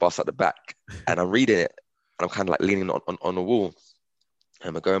deck of the bus at the back, and I'm reading it, and I'm kind of like leaning on the wall,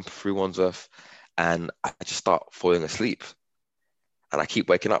 and we're going through Wandsworth, and I just start falling asleep, and I keep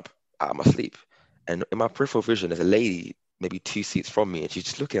waking up out of my sleep, and in my peripheral vision, there's a lady maybe 2 seats from me, and she's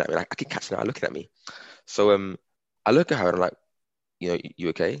just looking at me. Like, I keep catching her looking at me. So I look at her and I'm like, you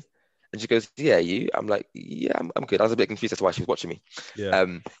okay? And she goes, yeah, you? I'm like, yeah, I'm good. I was a bit confused as to why she was watching me. Yeah.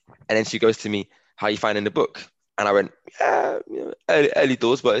 And then she goes to me, how are you finding the book? And I went, yeah, early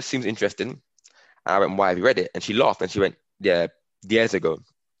doors, but it seems interesting. And I went, why have you read it? And she laughed and she went, yeah, years ago.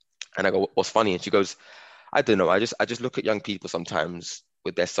 And I go, what's funny? And she goes, I don't know. I just look at young people sometimes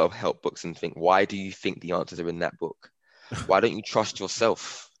with their self-help books and think, why do you think the answers are in that book? Why don't you trust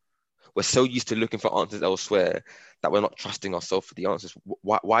yourself? We're so used to looking for answers elsewhere that we're not trusting ourselves for the answers.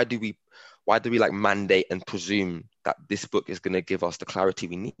 Why do we like mandate and presume that this book is going to give us the clarity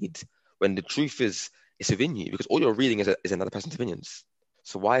we need when the truth is it's within you? Because all you're reading is another person's opinions.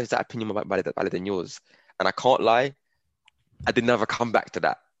 So why is that opinion more valid than yours? And I can't lie, I did never come back to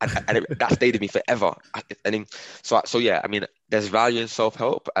that, and that stayed with me forever. So yeah, I mean, there's value in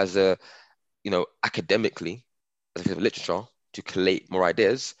self-help as academically, as a piece of literature to collate more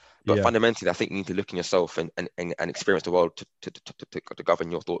ideas. But fundamentally, I think you need to look in yourself and experience the world to govern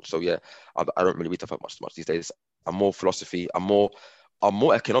your thoughts. So yeah, I don't really read stuff much these days. I'm more philosophy. I'm more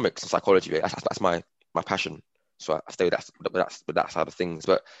economics and psychology. Right? That's my passion. So I stay with that side of things.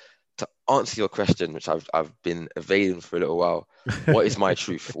 But to answer your question, which I've been evading for a little while, what is my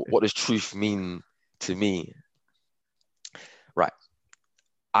truth? What does truth mean to me? Right.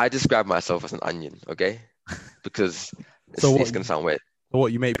 I describe myself as an onion. Okay, because it's going to sound weird. So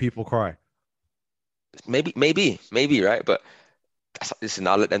what, you make people cry? Maybe, right? But listen,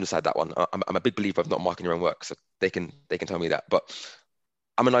 I'll let them decide that one. I'm a big believer of not marking your own work, so they can tell me that. But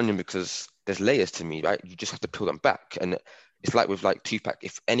I'm an onion because there's layers to me, right? You just have to peel them back. And it's like with like Tupac.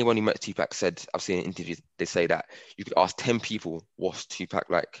 If anyone who met Tupac said, I've seen in interviews, they say that you could ask 10 people, what's Tupac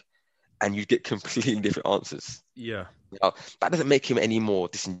like? And you get completely different answers. Yeah. That doesn't make him any more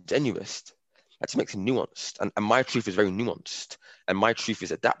disingenuous. That just makes it nuanced, and my truth is very nuanced, and my truth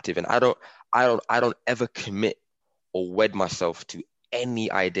is adaptive. And I don't ever commit or wed myself to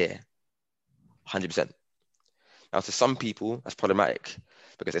any idea, 100%. Now, to some people, that's problematic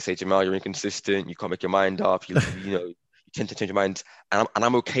because they say, Jamal, you're inconsistent. You can't make your mind up. You tend to change your mind, and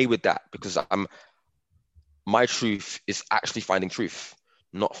I'm okay with that because my truth is actually finding truth,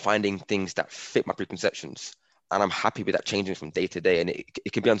 not finding things that fit my preconceptions. And I'm happy with that changing from day to day. And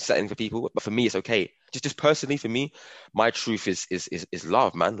it can be unsettling for people, but for me, it's okay. Just personally, for me, my truth is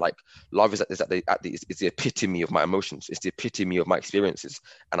love, man. Like love is the epitome of my emotions. It's the epitome of my experiences.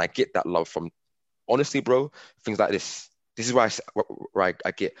 And I get that love from, honestly, bro, things like this. This is where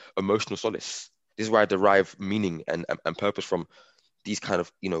I get emotional solace. This is where I derive meaning and purpose from these kind of,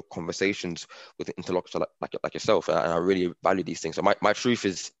 conversations with an interlocutor like yourself. And I really value these things. So my truth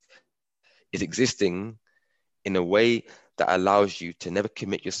is existing in a way that allows you to never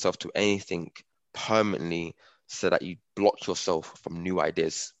commit yourself to anything permanently so that you block yourself from new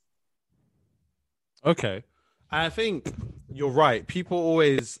ideas. Okay. I think you're right. People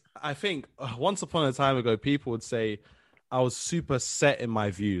always, I think once upon a time ago, people would say I was super set in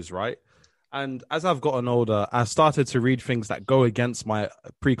my views, right? And as I've gotten older, I started to read things that go against my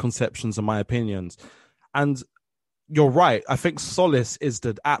preconceptions and my opinions. And you're right. I think solace is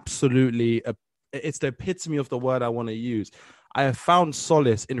it's the epitome of the word I want to use. I have found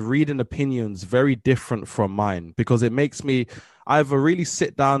solace in reading opinions very different from mine because it makes me either really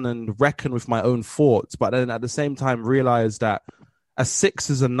sit down and reckon with my own thoughts, but then at the same time realize that a 6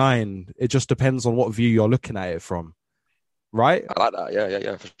 is a 9. It just depends on what view you're looking at it from, right? I like that.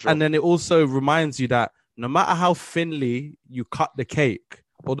 Yeah, for sure. And then it also reminds you that no matter how thinly you cut the cake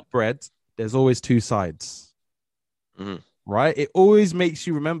or the bread, there's always two sides, right? It always makes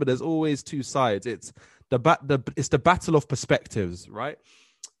you remember there's always two sides. It's the battle of perspectives, right?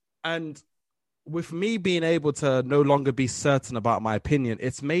 And with me being able to no longer be certain about my opinion,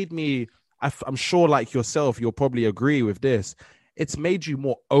 it's made me, I'm sure like yourself, you'll probably agree with this. It's made you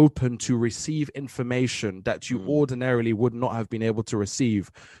more open to receive information that you ordinarily would not have been able to receive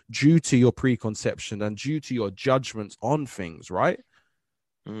due to your preconception and due to your judgments on things, right?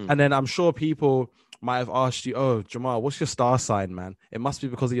 And then I'm sure people might have asked you, oh, Jamal, what's your star sign, man? It must be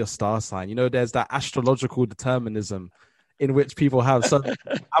because of your star sign. You know, there's that astrological determinism in which people have. So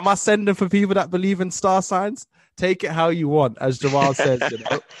am I sending for people that believe in star signs? Take it how you want, as Jamal says. You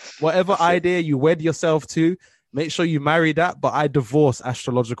know? Whatever idea you wed yourself to, make sure you marry that, but I divorce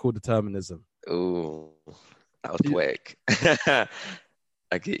astrological determinism. Oh, that was quick.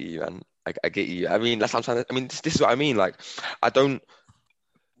 I get you, man. I get you. I mean, that's what I'm trying to, I mean, this is what I mean. Like,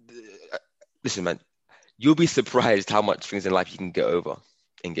 listen, man, you'll be surprised how much things in life you can get over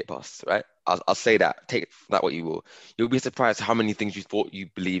and get past, right? I'll say that. Take that what you will. You'll be surprised how many things you thought you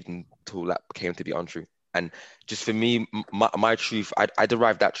believed until that came to be untrue. And just for me, my truth, I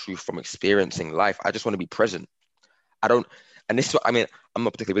derive that truth from experiencing life. I just want to be present. And this is what I mean. I'm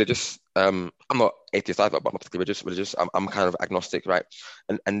not particularly religious. I'm not atheist either, but I'm not particularly religious. I'm kind of agnostic, right?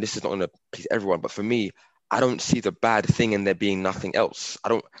 And this is not going to please everyone, but for me, I don't see the bad thing in there being nothing else. I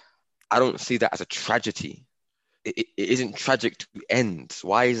don't see that as a tragedy. It isn't tragic to end.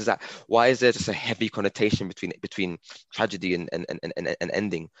 Why is that? Why is there just a heavy connotation between tragedy and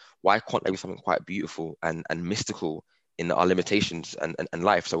ending? Why can't there be something quite beautiful and mystical in our limitations and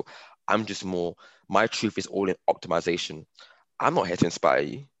life? So I'm just more, my truth is all in optimization. I'm not here to inspire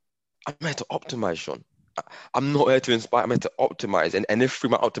you. I'm here to optimize, Sean. I'm not here to inspire, I'm here to optimize. And if through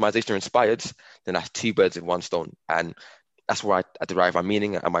my optimization you're inspired, then that's two birds with one stone. And that's where I derive my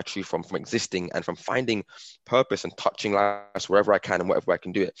meaning and my truth from existing and from finding purpose and touching lives wherever I can and whatever I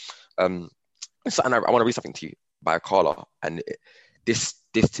can do it. I want to read something to you by Carla. And this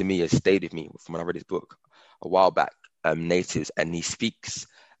to me has stayed with me from when I read his book a while back, Natives. And he speaks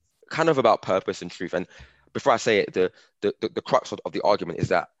kind of about purpose and truth. And before I say it, the crux of the argument is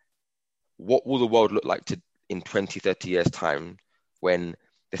that what will the world look like in 20, 30 years' time when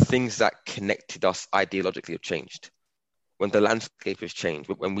the things that connected us ideologically have changed? When the landscape has changed,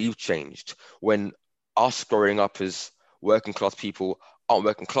 when we've changed, when us growing up as working class people aren't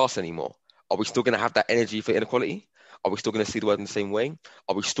working class anymore, are we still going to have that energy for inequality? Are we still going to see the world in the same way?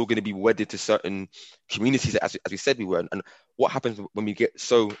 Are we still going to be wedded to certain communities as we said we were? And what happens when we get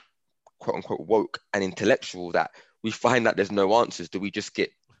so quote unquote woke and intellectual that we find that there's no answers? Do we just get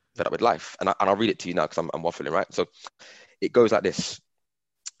fed up with life? And I'll read it to you now because I'm waffling, right? So it goes like this.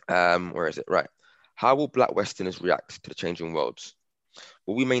 Where is it? Right. How will Black Westerners react to the changing worlds?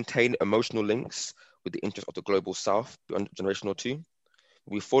 Will we maintain emotional links with the interests of the global South beyond a generation or two?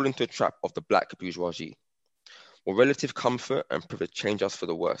 Will we fall into a trap of the Black bourgeoisie? Will relative comfort and privilege change us for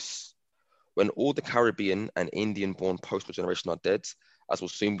the worse? When all the Caribbean and Indian-born postal generation are dead, as will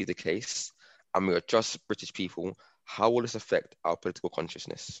soon be the case, and we are just British people, how will this affect our political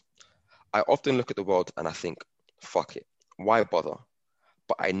consciousness? I often look at the world and I think, fuck it, why bother?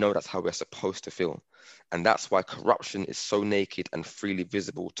 But I know that's how we're supposed to feel. And that's why corruption is so naked and freely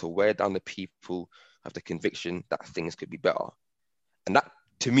visible to wear down the people who have the conviction that things could be better. And that,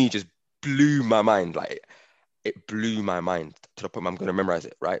 to me, just blew my mind. Like, it blew my mind to the point where I'm going to memorize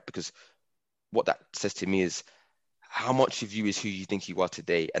it, right? Because what that says to me is how much of you is who you think you are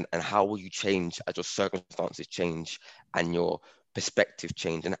today, and how will you change as your circumstances change and your perspective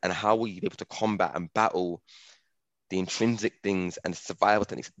change, and how will you be able to combat and battle the intrinsic things and survival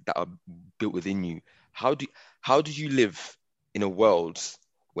techniques that are built within you? How do you live in a world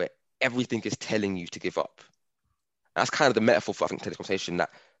where everything is telling you to give up? That's kind of the metaphor for, I think, today's conversation, that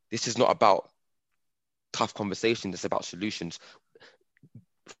this is not about tough conversations. It's about solutions.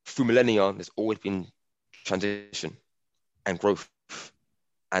 Through millennia, there's always been transition and growth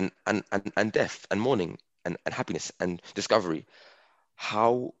and death and mourning and happiness and discovery.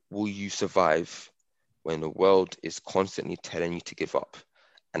 How will you survive when the world is constantly telling you to give up?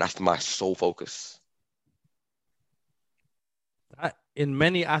 And that's my sole focus. In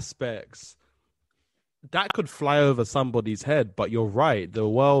many aspects, that could fly over somebody's head, but you're right. The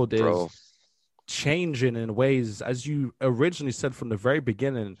world is changing in ways, as you originally said from the very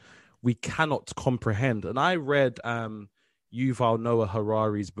beginning, we cannot comprehend. And I read Yuval Noah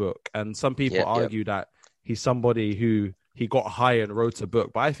Harari's book, and some people argue that he's somebody who he got high and wrote a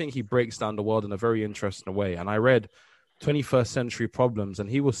book, but I think he breaks down the world in a very interesting way. And I read 21st Century Problems, and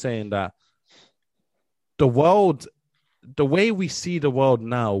he was saying that the world, the way we see the world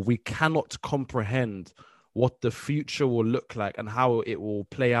now, we cannot comprehend what the future will look like and how it will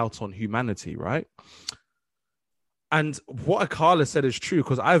play out on humanity, right? And what Akala said is true,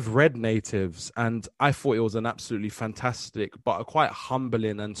 because I've read Natives and I thought it was an absolutely fantastic, but a quite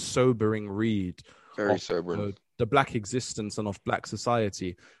humbling and sobering read. Very sobering. The Black existence and of Black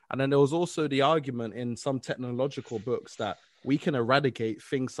society. And then there was also the argument in some technological books that we can eradicate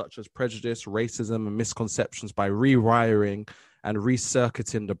things such as prejudice, racism, and misconceptions by rewiring and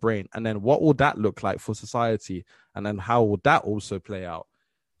recircuiting the brain. And then what will that look like for society? And then how will that also play out?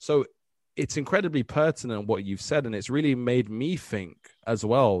 So it's incredibly pertinent what you've said. And it's really made me think as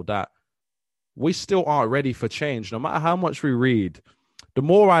well that we still aren't ready for change. No matter how much we read, the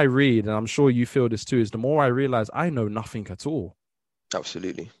more I read, and I'm sure you feel this too, is the more I realize I know nothing at all.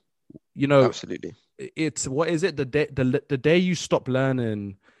 Absolutely. You know, absolutely. It's, what is it? The day you stop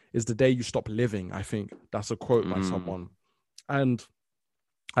learning is the day you stop living. I think that's a quote by someone. And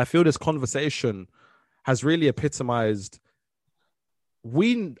I feel this conversation has really epitomized,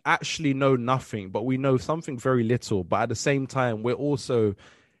 we actually know nothing, but we know something very little. But at the same time, we're also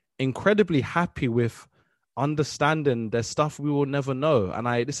incredibly happy with understanding there's stuff we will never know. And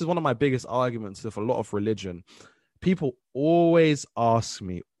this is one of my biggest arguments with a lot of religion. People always ask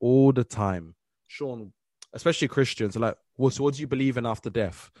me all the time, Sean, especially Christians, are like, well, so what do you believe in after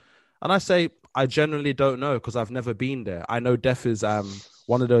death? And I say, I generally don't know, because I've never been there. I know death is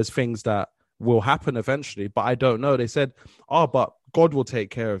one of those things that will happen eventually, but I don't know. They said, oh, but God will take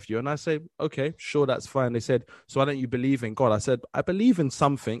care of you. And I say, okay, sure, that's fine. They said, so why don't you believe in God? I said, I believe in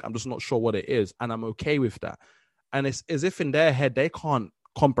something. I'm just not sure what it is. And I'm okay with that. And it's as if in their head, they can't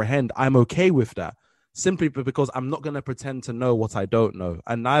comprehend I'm okay with that, simply because I'm not going to pretend to know what I don't know.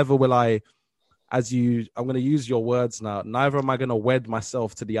 And neither will I, I'm going to use your words now, neither am I going to wed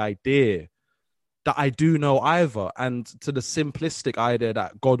myself to the idea that I do know either, and to the simplistic idea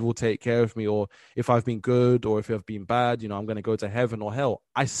that God will take care of me, or if I've been good or if I've been bad, I'm going to go to heaven or hell.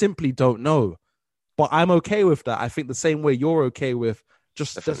 I simply don't know, but I'm okay with that. I think the same way you're okay with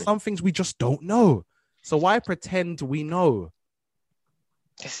just Definitely. There's some things we just don't know. So why pretend we know?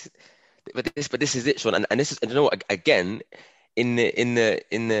 But this is it, Sean, and this is, you know what, again, in the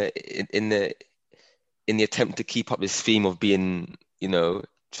attempt to keep up this theme of being,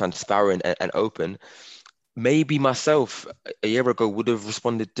 transparent and open, maybe myself a year ago would have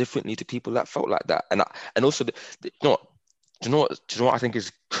responded differently to people that felt like that. And also, do you know what I think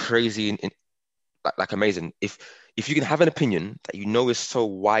is crazy and like amazing? If you can have an opinion that is so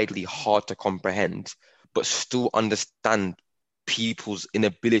widely hard to comprehend, but still understand people's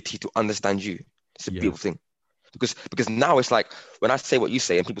inability to understand you, it's a beautiful thing. Because now it's like when I say what you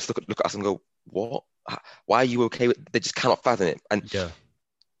say, and people look at us and go, "What? Why are you okay with?" They just cannot fathom it. And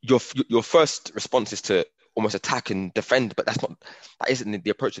your first response is to almost attack and defend, but that isn't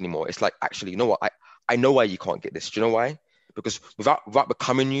the approach anymore. It's like, actually, you know what? I know why you can't get this. Do you know why? Because without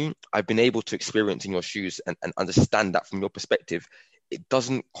becoming you, I've been able to experience in your shoes and understand that from your perspective, it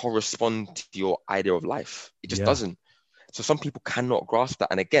doesn't correspond to your idea of life. It just doesn't. So some people cannot grasp that.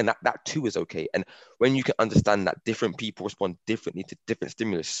 And again, that too is okay. And when you can understand that different people respond differently to different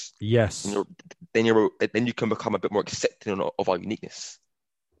stimulus, then you can become a bit more accepting of our uniqueness,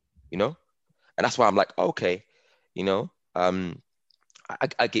 And that's why I'm like, okay,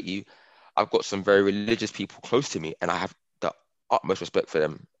 I get you. I've got some very religious people close to me, and I have the utmost respect for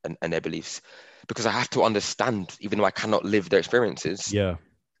them and their beliefs, because I have to understand, even though I cannot live their experiences,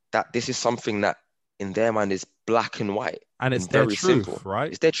 that this is something that in their mind is black and white, and it's their very truth, simple. right?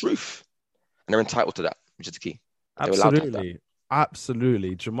 It's their truth, and they're entitled to that, which is the key.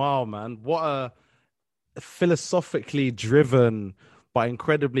 Absolutely. Jamal, man, what a philosophically driven but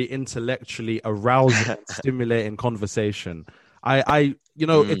incredibly intellectually arousing, stimulating conversation. I you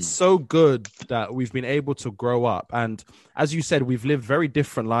know, it's so good that we've been able to grow up. And as you said, we've lived very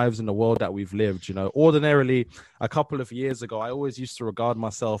different lives in the world that we've lived. You know, ordinarily, a couple of years ago, I always used to regard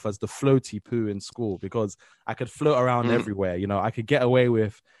myself as the floaty poo in school because I could float around everywhere. You know, I could get away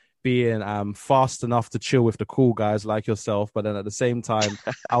with being fast enough to chill with the cool guys like yourself. But then at the same time,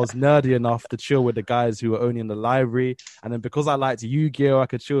 I was nerdy enough to chill with the guys who were only in the library. And then because I liked Yu-Gi-Oh, I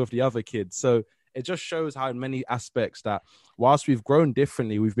could chill with the other kids. So it just shows how in many aspects that whilst we've grown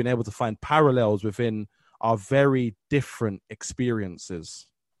differently, we've been able to find parallels within our very different experiences.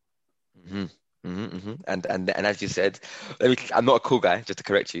 And as you said, I'm not a cool guy, just to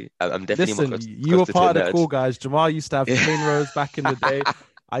correct you. I'm definitely Listen, you were part of the cool guys. Jamal used to have cane rows back in the day.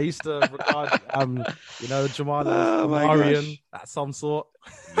 I used to regard, you know, Jamal as Marion at some sort.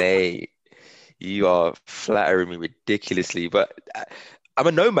 Mate, you are flattering me ridiculously, but I'm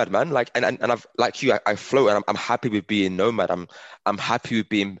a nomad, man. Like, and I've like you, I float, and I'm happy with being nomad. I'm happy with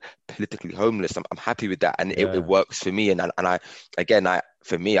being politically homeless. I'm happy with that, and it works for me. And I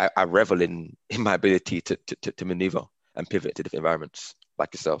revel in my ability to maneuver and pivot to different environments,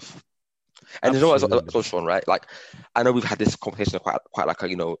 like yourself. And you know what, Sean, right? Like, I know we've had this conversation at quite like a,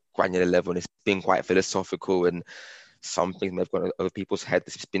 you know, granular level, and it's been quite philosophical, and some things may have gone over people's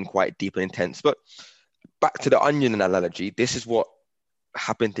heads. It's been quite deep and intense. But back to the onion analogy, this is what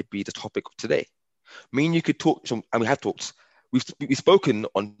happened to be the topic of today. Me and you could talk, and we have talked. We've spoken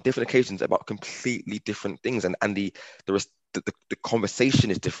on different occasions about completely different things, and the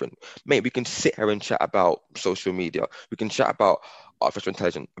conversation is different. Mate, we can sit here and chat about social media. We can chat about artificial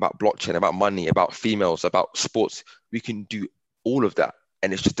intelligence, about blockchain, about money, about females, about sports. We can do all of that,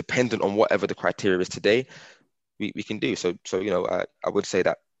 and it's just dependent on whatever the criteria is today. We can do so. You know, I would say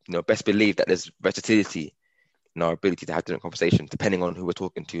that, you know, best believe that there's versatility in our ability to have different conversations depending on who we're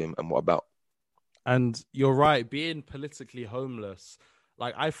talking to and what about. And you're right, being politically homeless,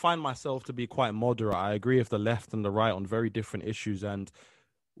 like, I find myself to be quite moderate. I agree with the left and the right on very different issues. And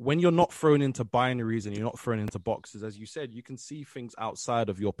when you're not thrown into binaries and you're not thrown into boxes, as you said, you can see things outside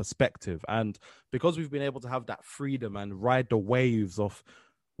of your perspective. And because we've been able to have that freedom and ride the waves of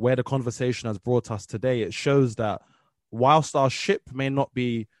where the conversation has brought us today, it shows that whilst our ship may not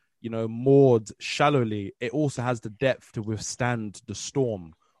be, you know, moored shallowly, it also has the depth to withstand the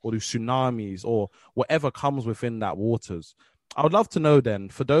storm or the tsunamis or whatever comes within that waters. I would love to know then,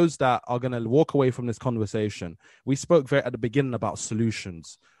 for those that are going to walk away from this conversation, we spoke at the beginning about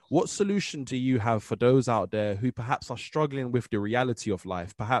solutions. What solution do you have for those out there who perhaps are struggling with the reality of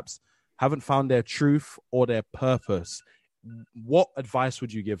life, perhaps haven't found their truth or their purpose? What advice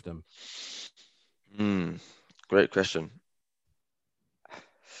would you give them? Great question.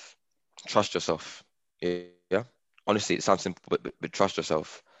 Trust yourself. Yeah. Honestly, it sounds simple, but trust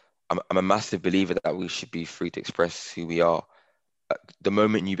yourself. I'm a massive believer that we should be free to express who we are. The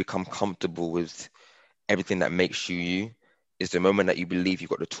moment you become comfortable with everything that makes you you is the moment that you believe you've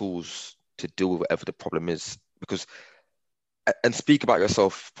got the tools to deal with whatever the problem is. Because, and speak about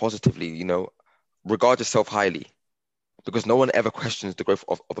yourself positively, you know, regard yourself highly, because no one ever questions the growth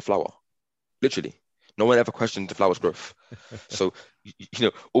of a flower. Literally. No one ever questions the flower's growth. So, you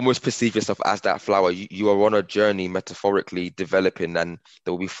know, almost perceive yourself as that flower. You are on a journey, metaphorically developing, and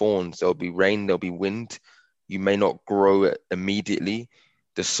there will be thorns, there will be rain, there will be wind. You may not grow immediately.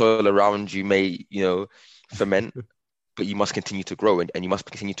 The soil around you may, you know, ferment, but you must continue to grow, and you must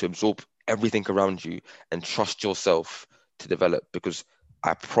continue to absorb everything around you and trust yourself to develop, because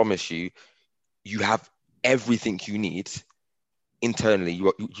I promise you, you have everything you need. Internally,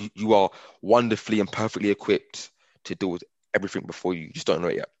 you are wonderfully and perfectly equipped to deal with everything before you. You just don't know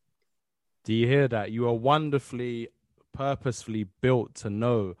it yet. Do you hear that? You are wonderfully, purposefully built to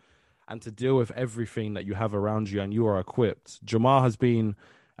know and to deal with everything that you have around you, and you are equipped. Jamal has been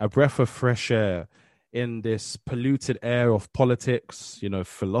a breath of fresh air in this polluted air of politics, you know,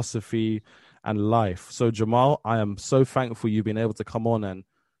 philosophy and life. So Jamal, I am so thankful you've been able to come on and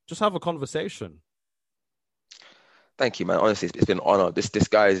just have a conversation. Thank you, man. Honestly, it's been an honor. This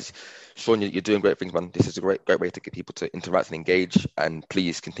guy is, Sean, you're doing great things, man. This is a great way to get people to interact and engage. And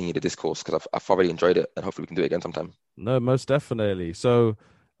please continue the discourse, because I've thoroughly enjoyed it, and hopefully we can do it again sometime. No, most definitely. So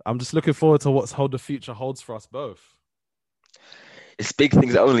I'm just looking forward to what the future holds for us both. It's big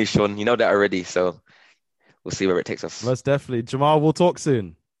things only, Sean. You know that already. So we'll see where it takes us. Most definitely. Jamal, we'll talk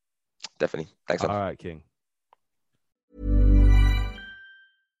soon. Definitely. Thanks, man. All right, King.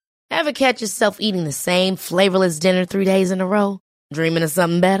 Ever catch yourself eating the same flavorless dinner 3 days in a row? Dreaming of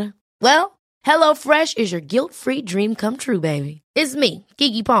something better? Well, HelloFresh is your guilt-free dream come true, baby. It's me,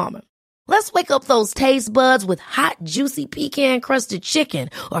 Keke Palmer. Let's wake up those taste buds with hot, juicy pecan-crusted chicken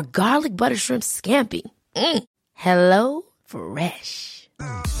or garlic butter shrimp scampi. Hello Fresh.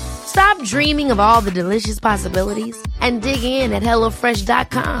 Stop dreaming of all the delicious possibilities and dig in at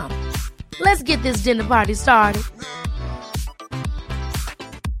HelloFresh.com. Let's get this dinner party started.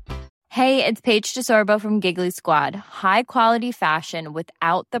 Hey, it's Paige DeSorbo from Giggly Squad. High quality fashion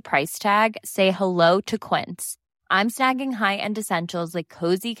without the price tag. Say hello to Quince. I'm snagging high-end essentials like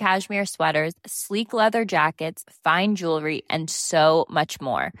cozy cashmere sweaters, sleek leather jackets, fine jewelry, and so much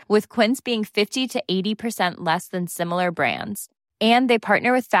more. With Quince being 50 to 80% less than similar brands. And they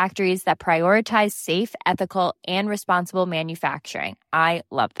partner with factories that prioritize safe, ethical, and responsible manufacturing. I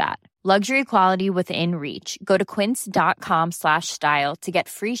love that. Luxury quality within reach. Go to quince.com/style to get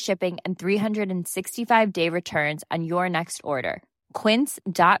free shipping and 365-day returns on your next order.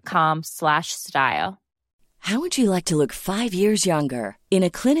 Quince.com/style. How would you like to look 5 years younger? In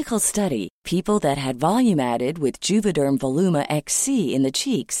a clinical study, people that had volume added with Juvederm Voluma XC in the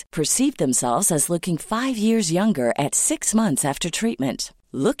cheeks perceived themselves as looking 5 years younger at 6 months after treatment.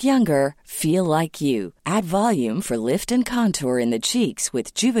 Look younger, feel like you. Add volume for lift and contour in the cheeks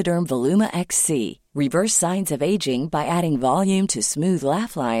with Juvederm Voluma XC. Reverse signs of aging by adding volume to smooth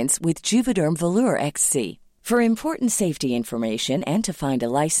laugh lines with Juvederm Volure XC. For important safety information and to find a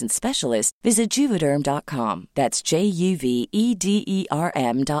licensed specialist, visit Juvederm.com. That's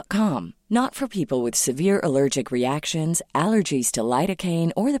JUVEDERM.com. Not for people with severe allergic reactions, allergies to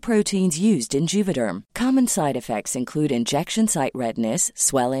lidocaine, or the proteins used in Juvederm. Common side effects include injection site redness,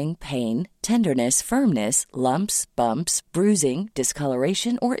 swelling, pain, tenderness, firmness, lumps, bumps, bruising,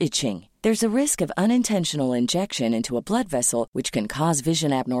 discoloration, or itching. There's a risk of unintentional injection into a blood vessel, which can cause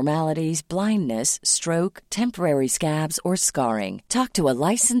vision abnormalities, blindness, stroke, temporary scabs, or scarring. Talk to a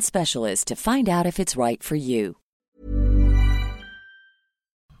licensed specialist to find out if it's right for you.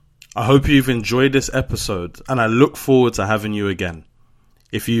 I hope you've enjoyed this episode, and I look forward to having you again.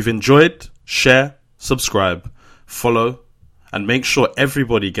 If you've enjoyed, share, subscribe, follow, and make sure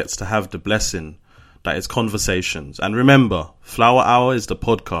everybody gets to have the blessing that is conversations. And remember, Flower Hour is the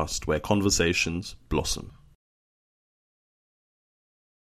podcast where conversations blossom.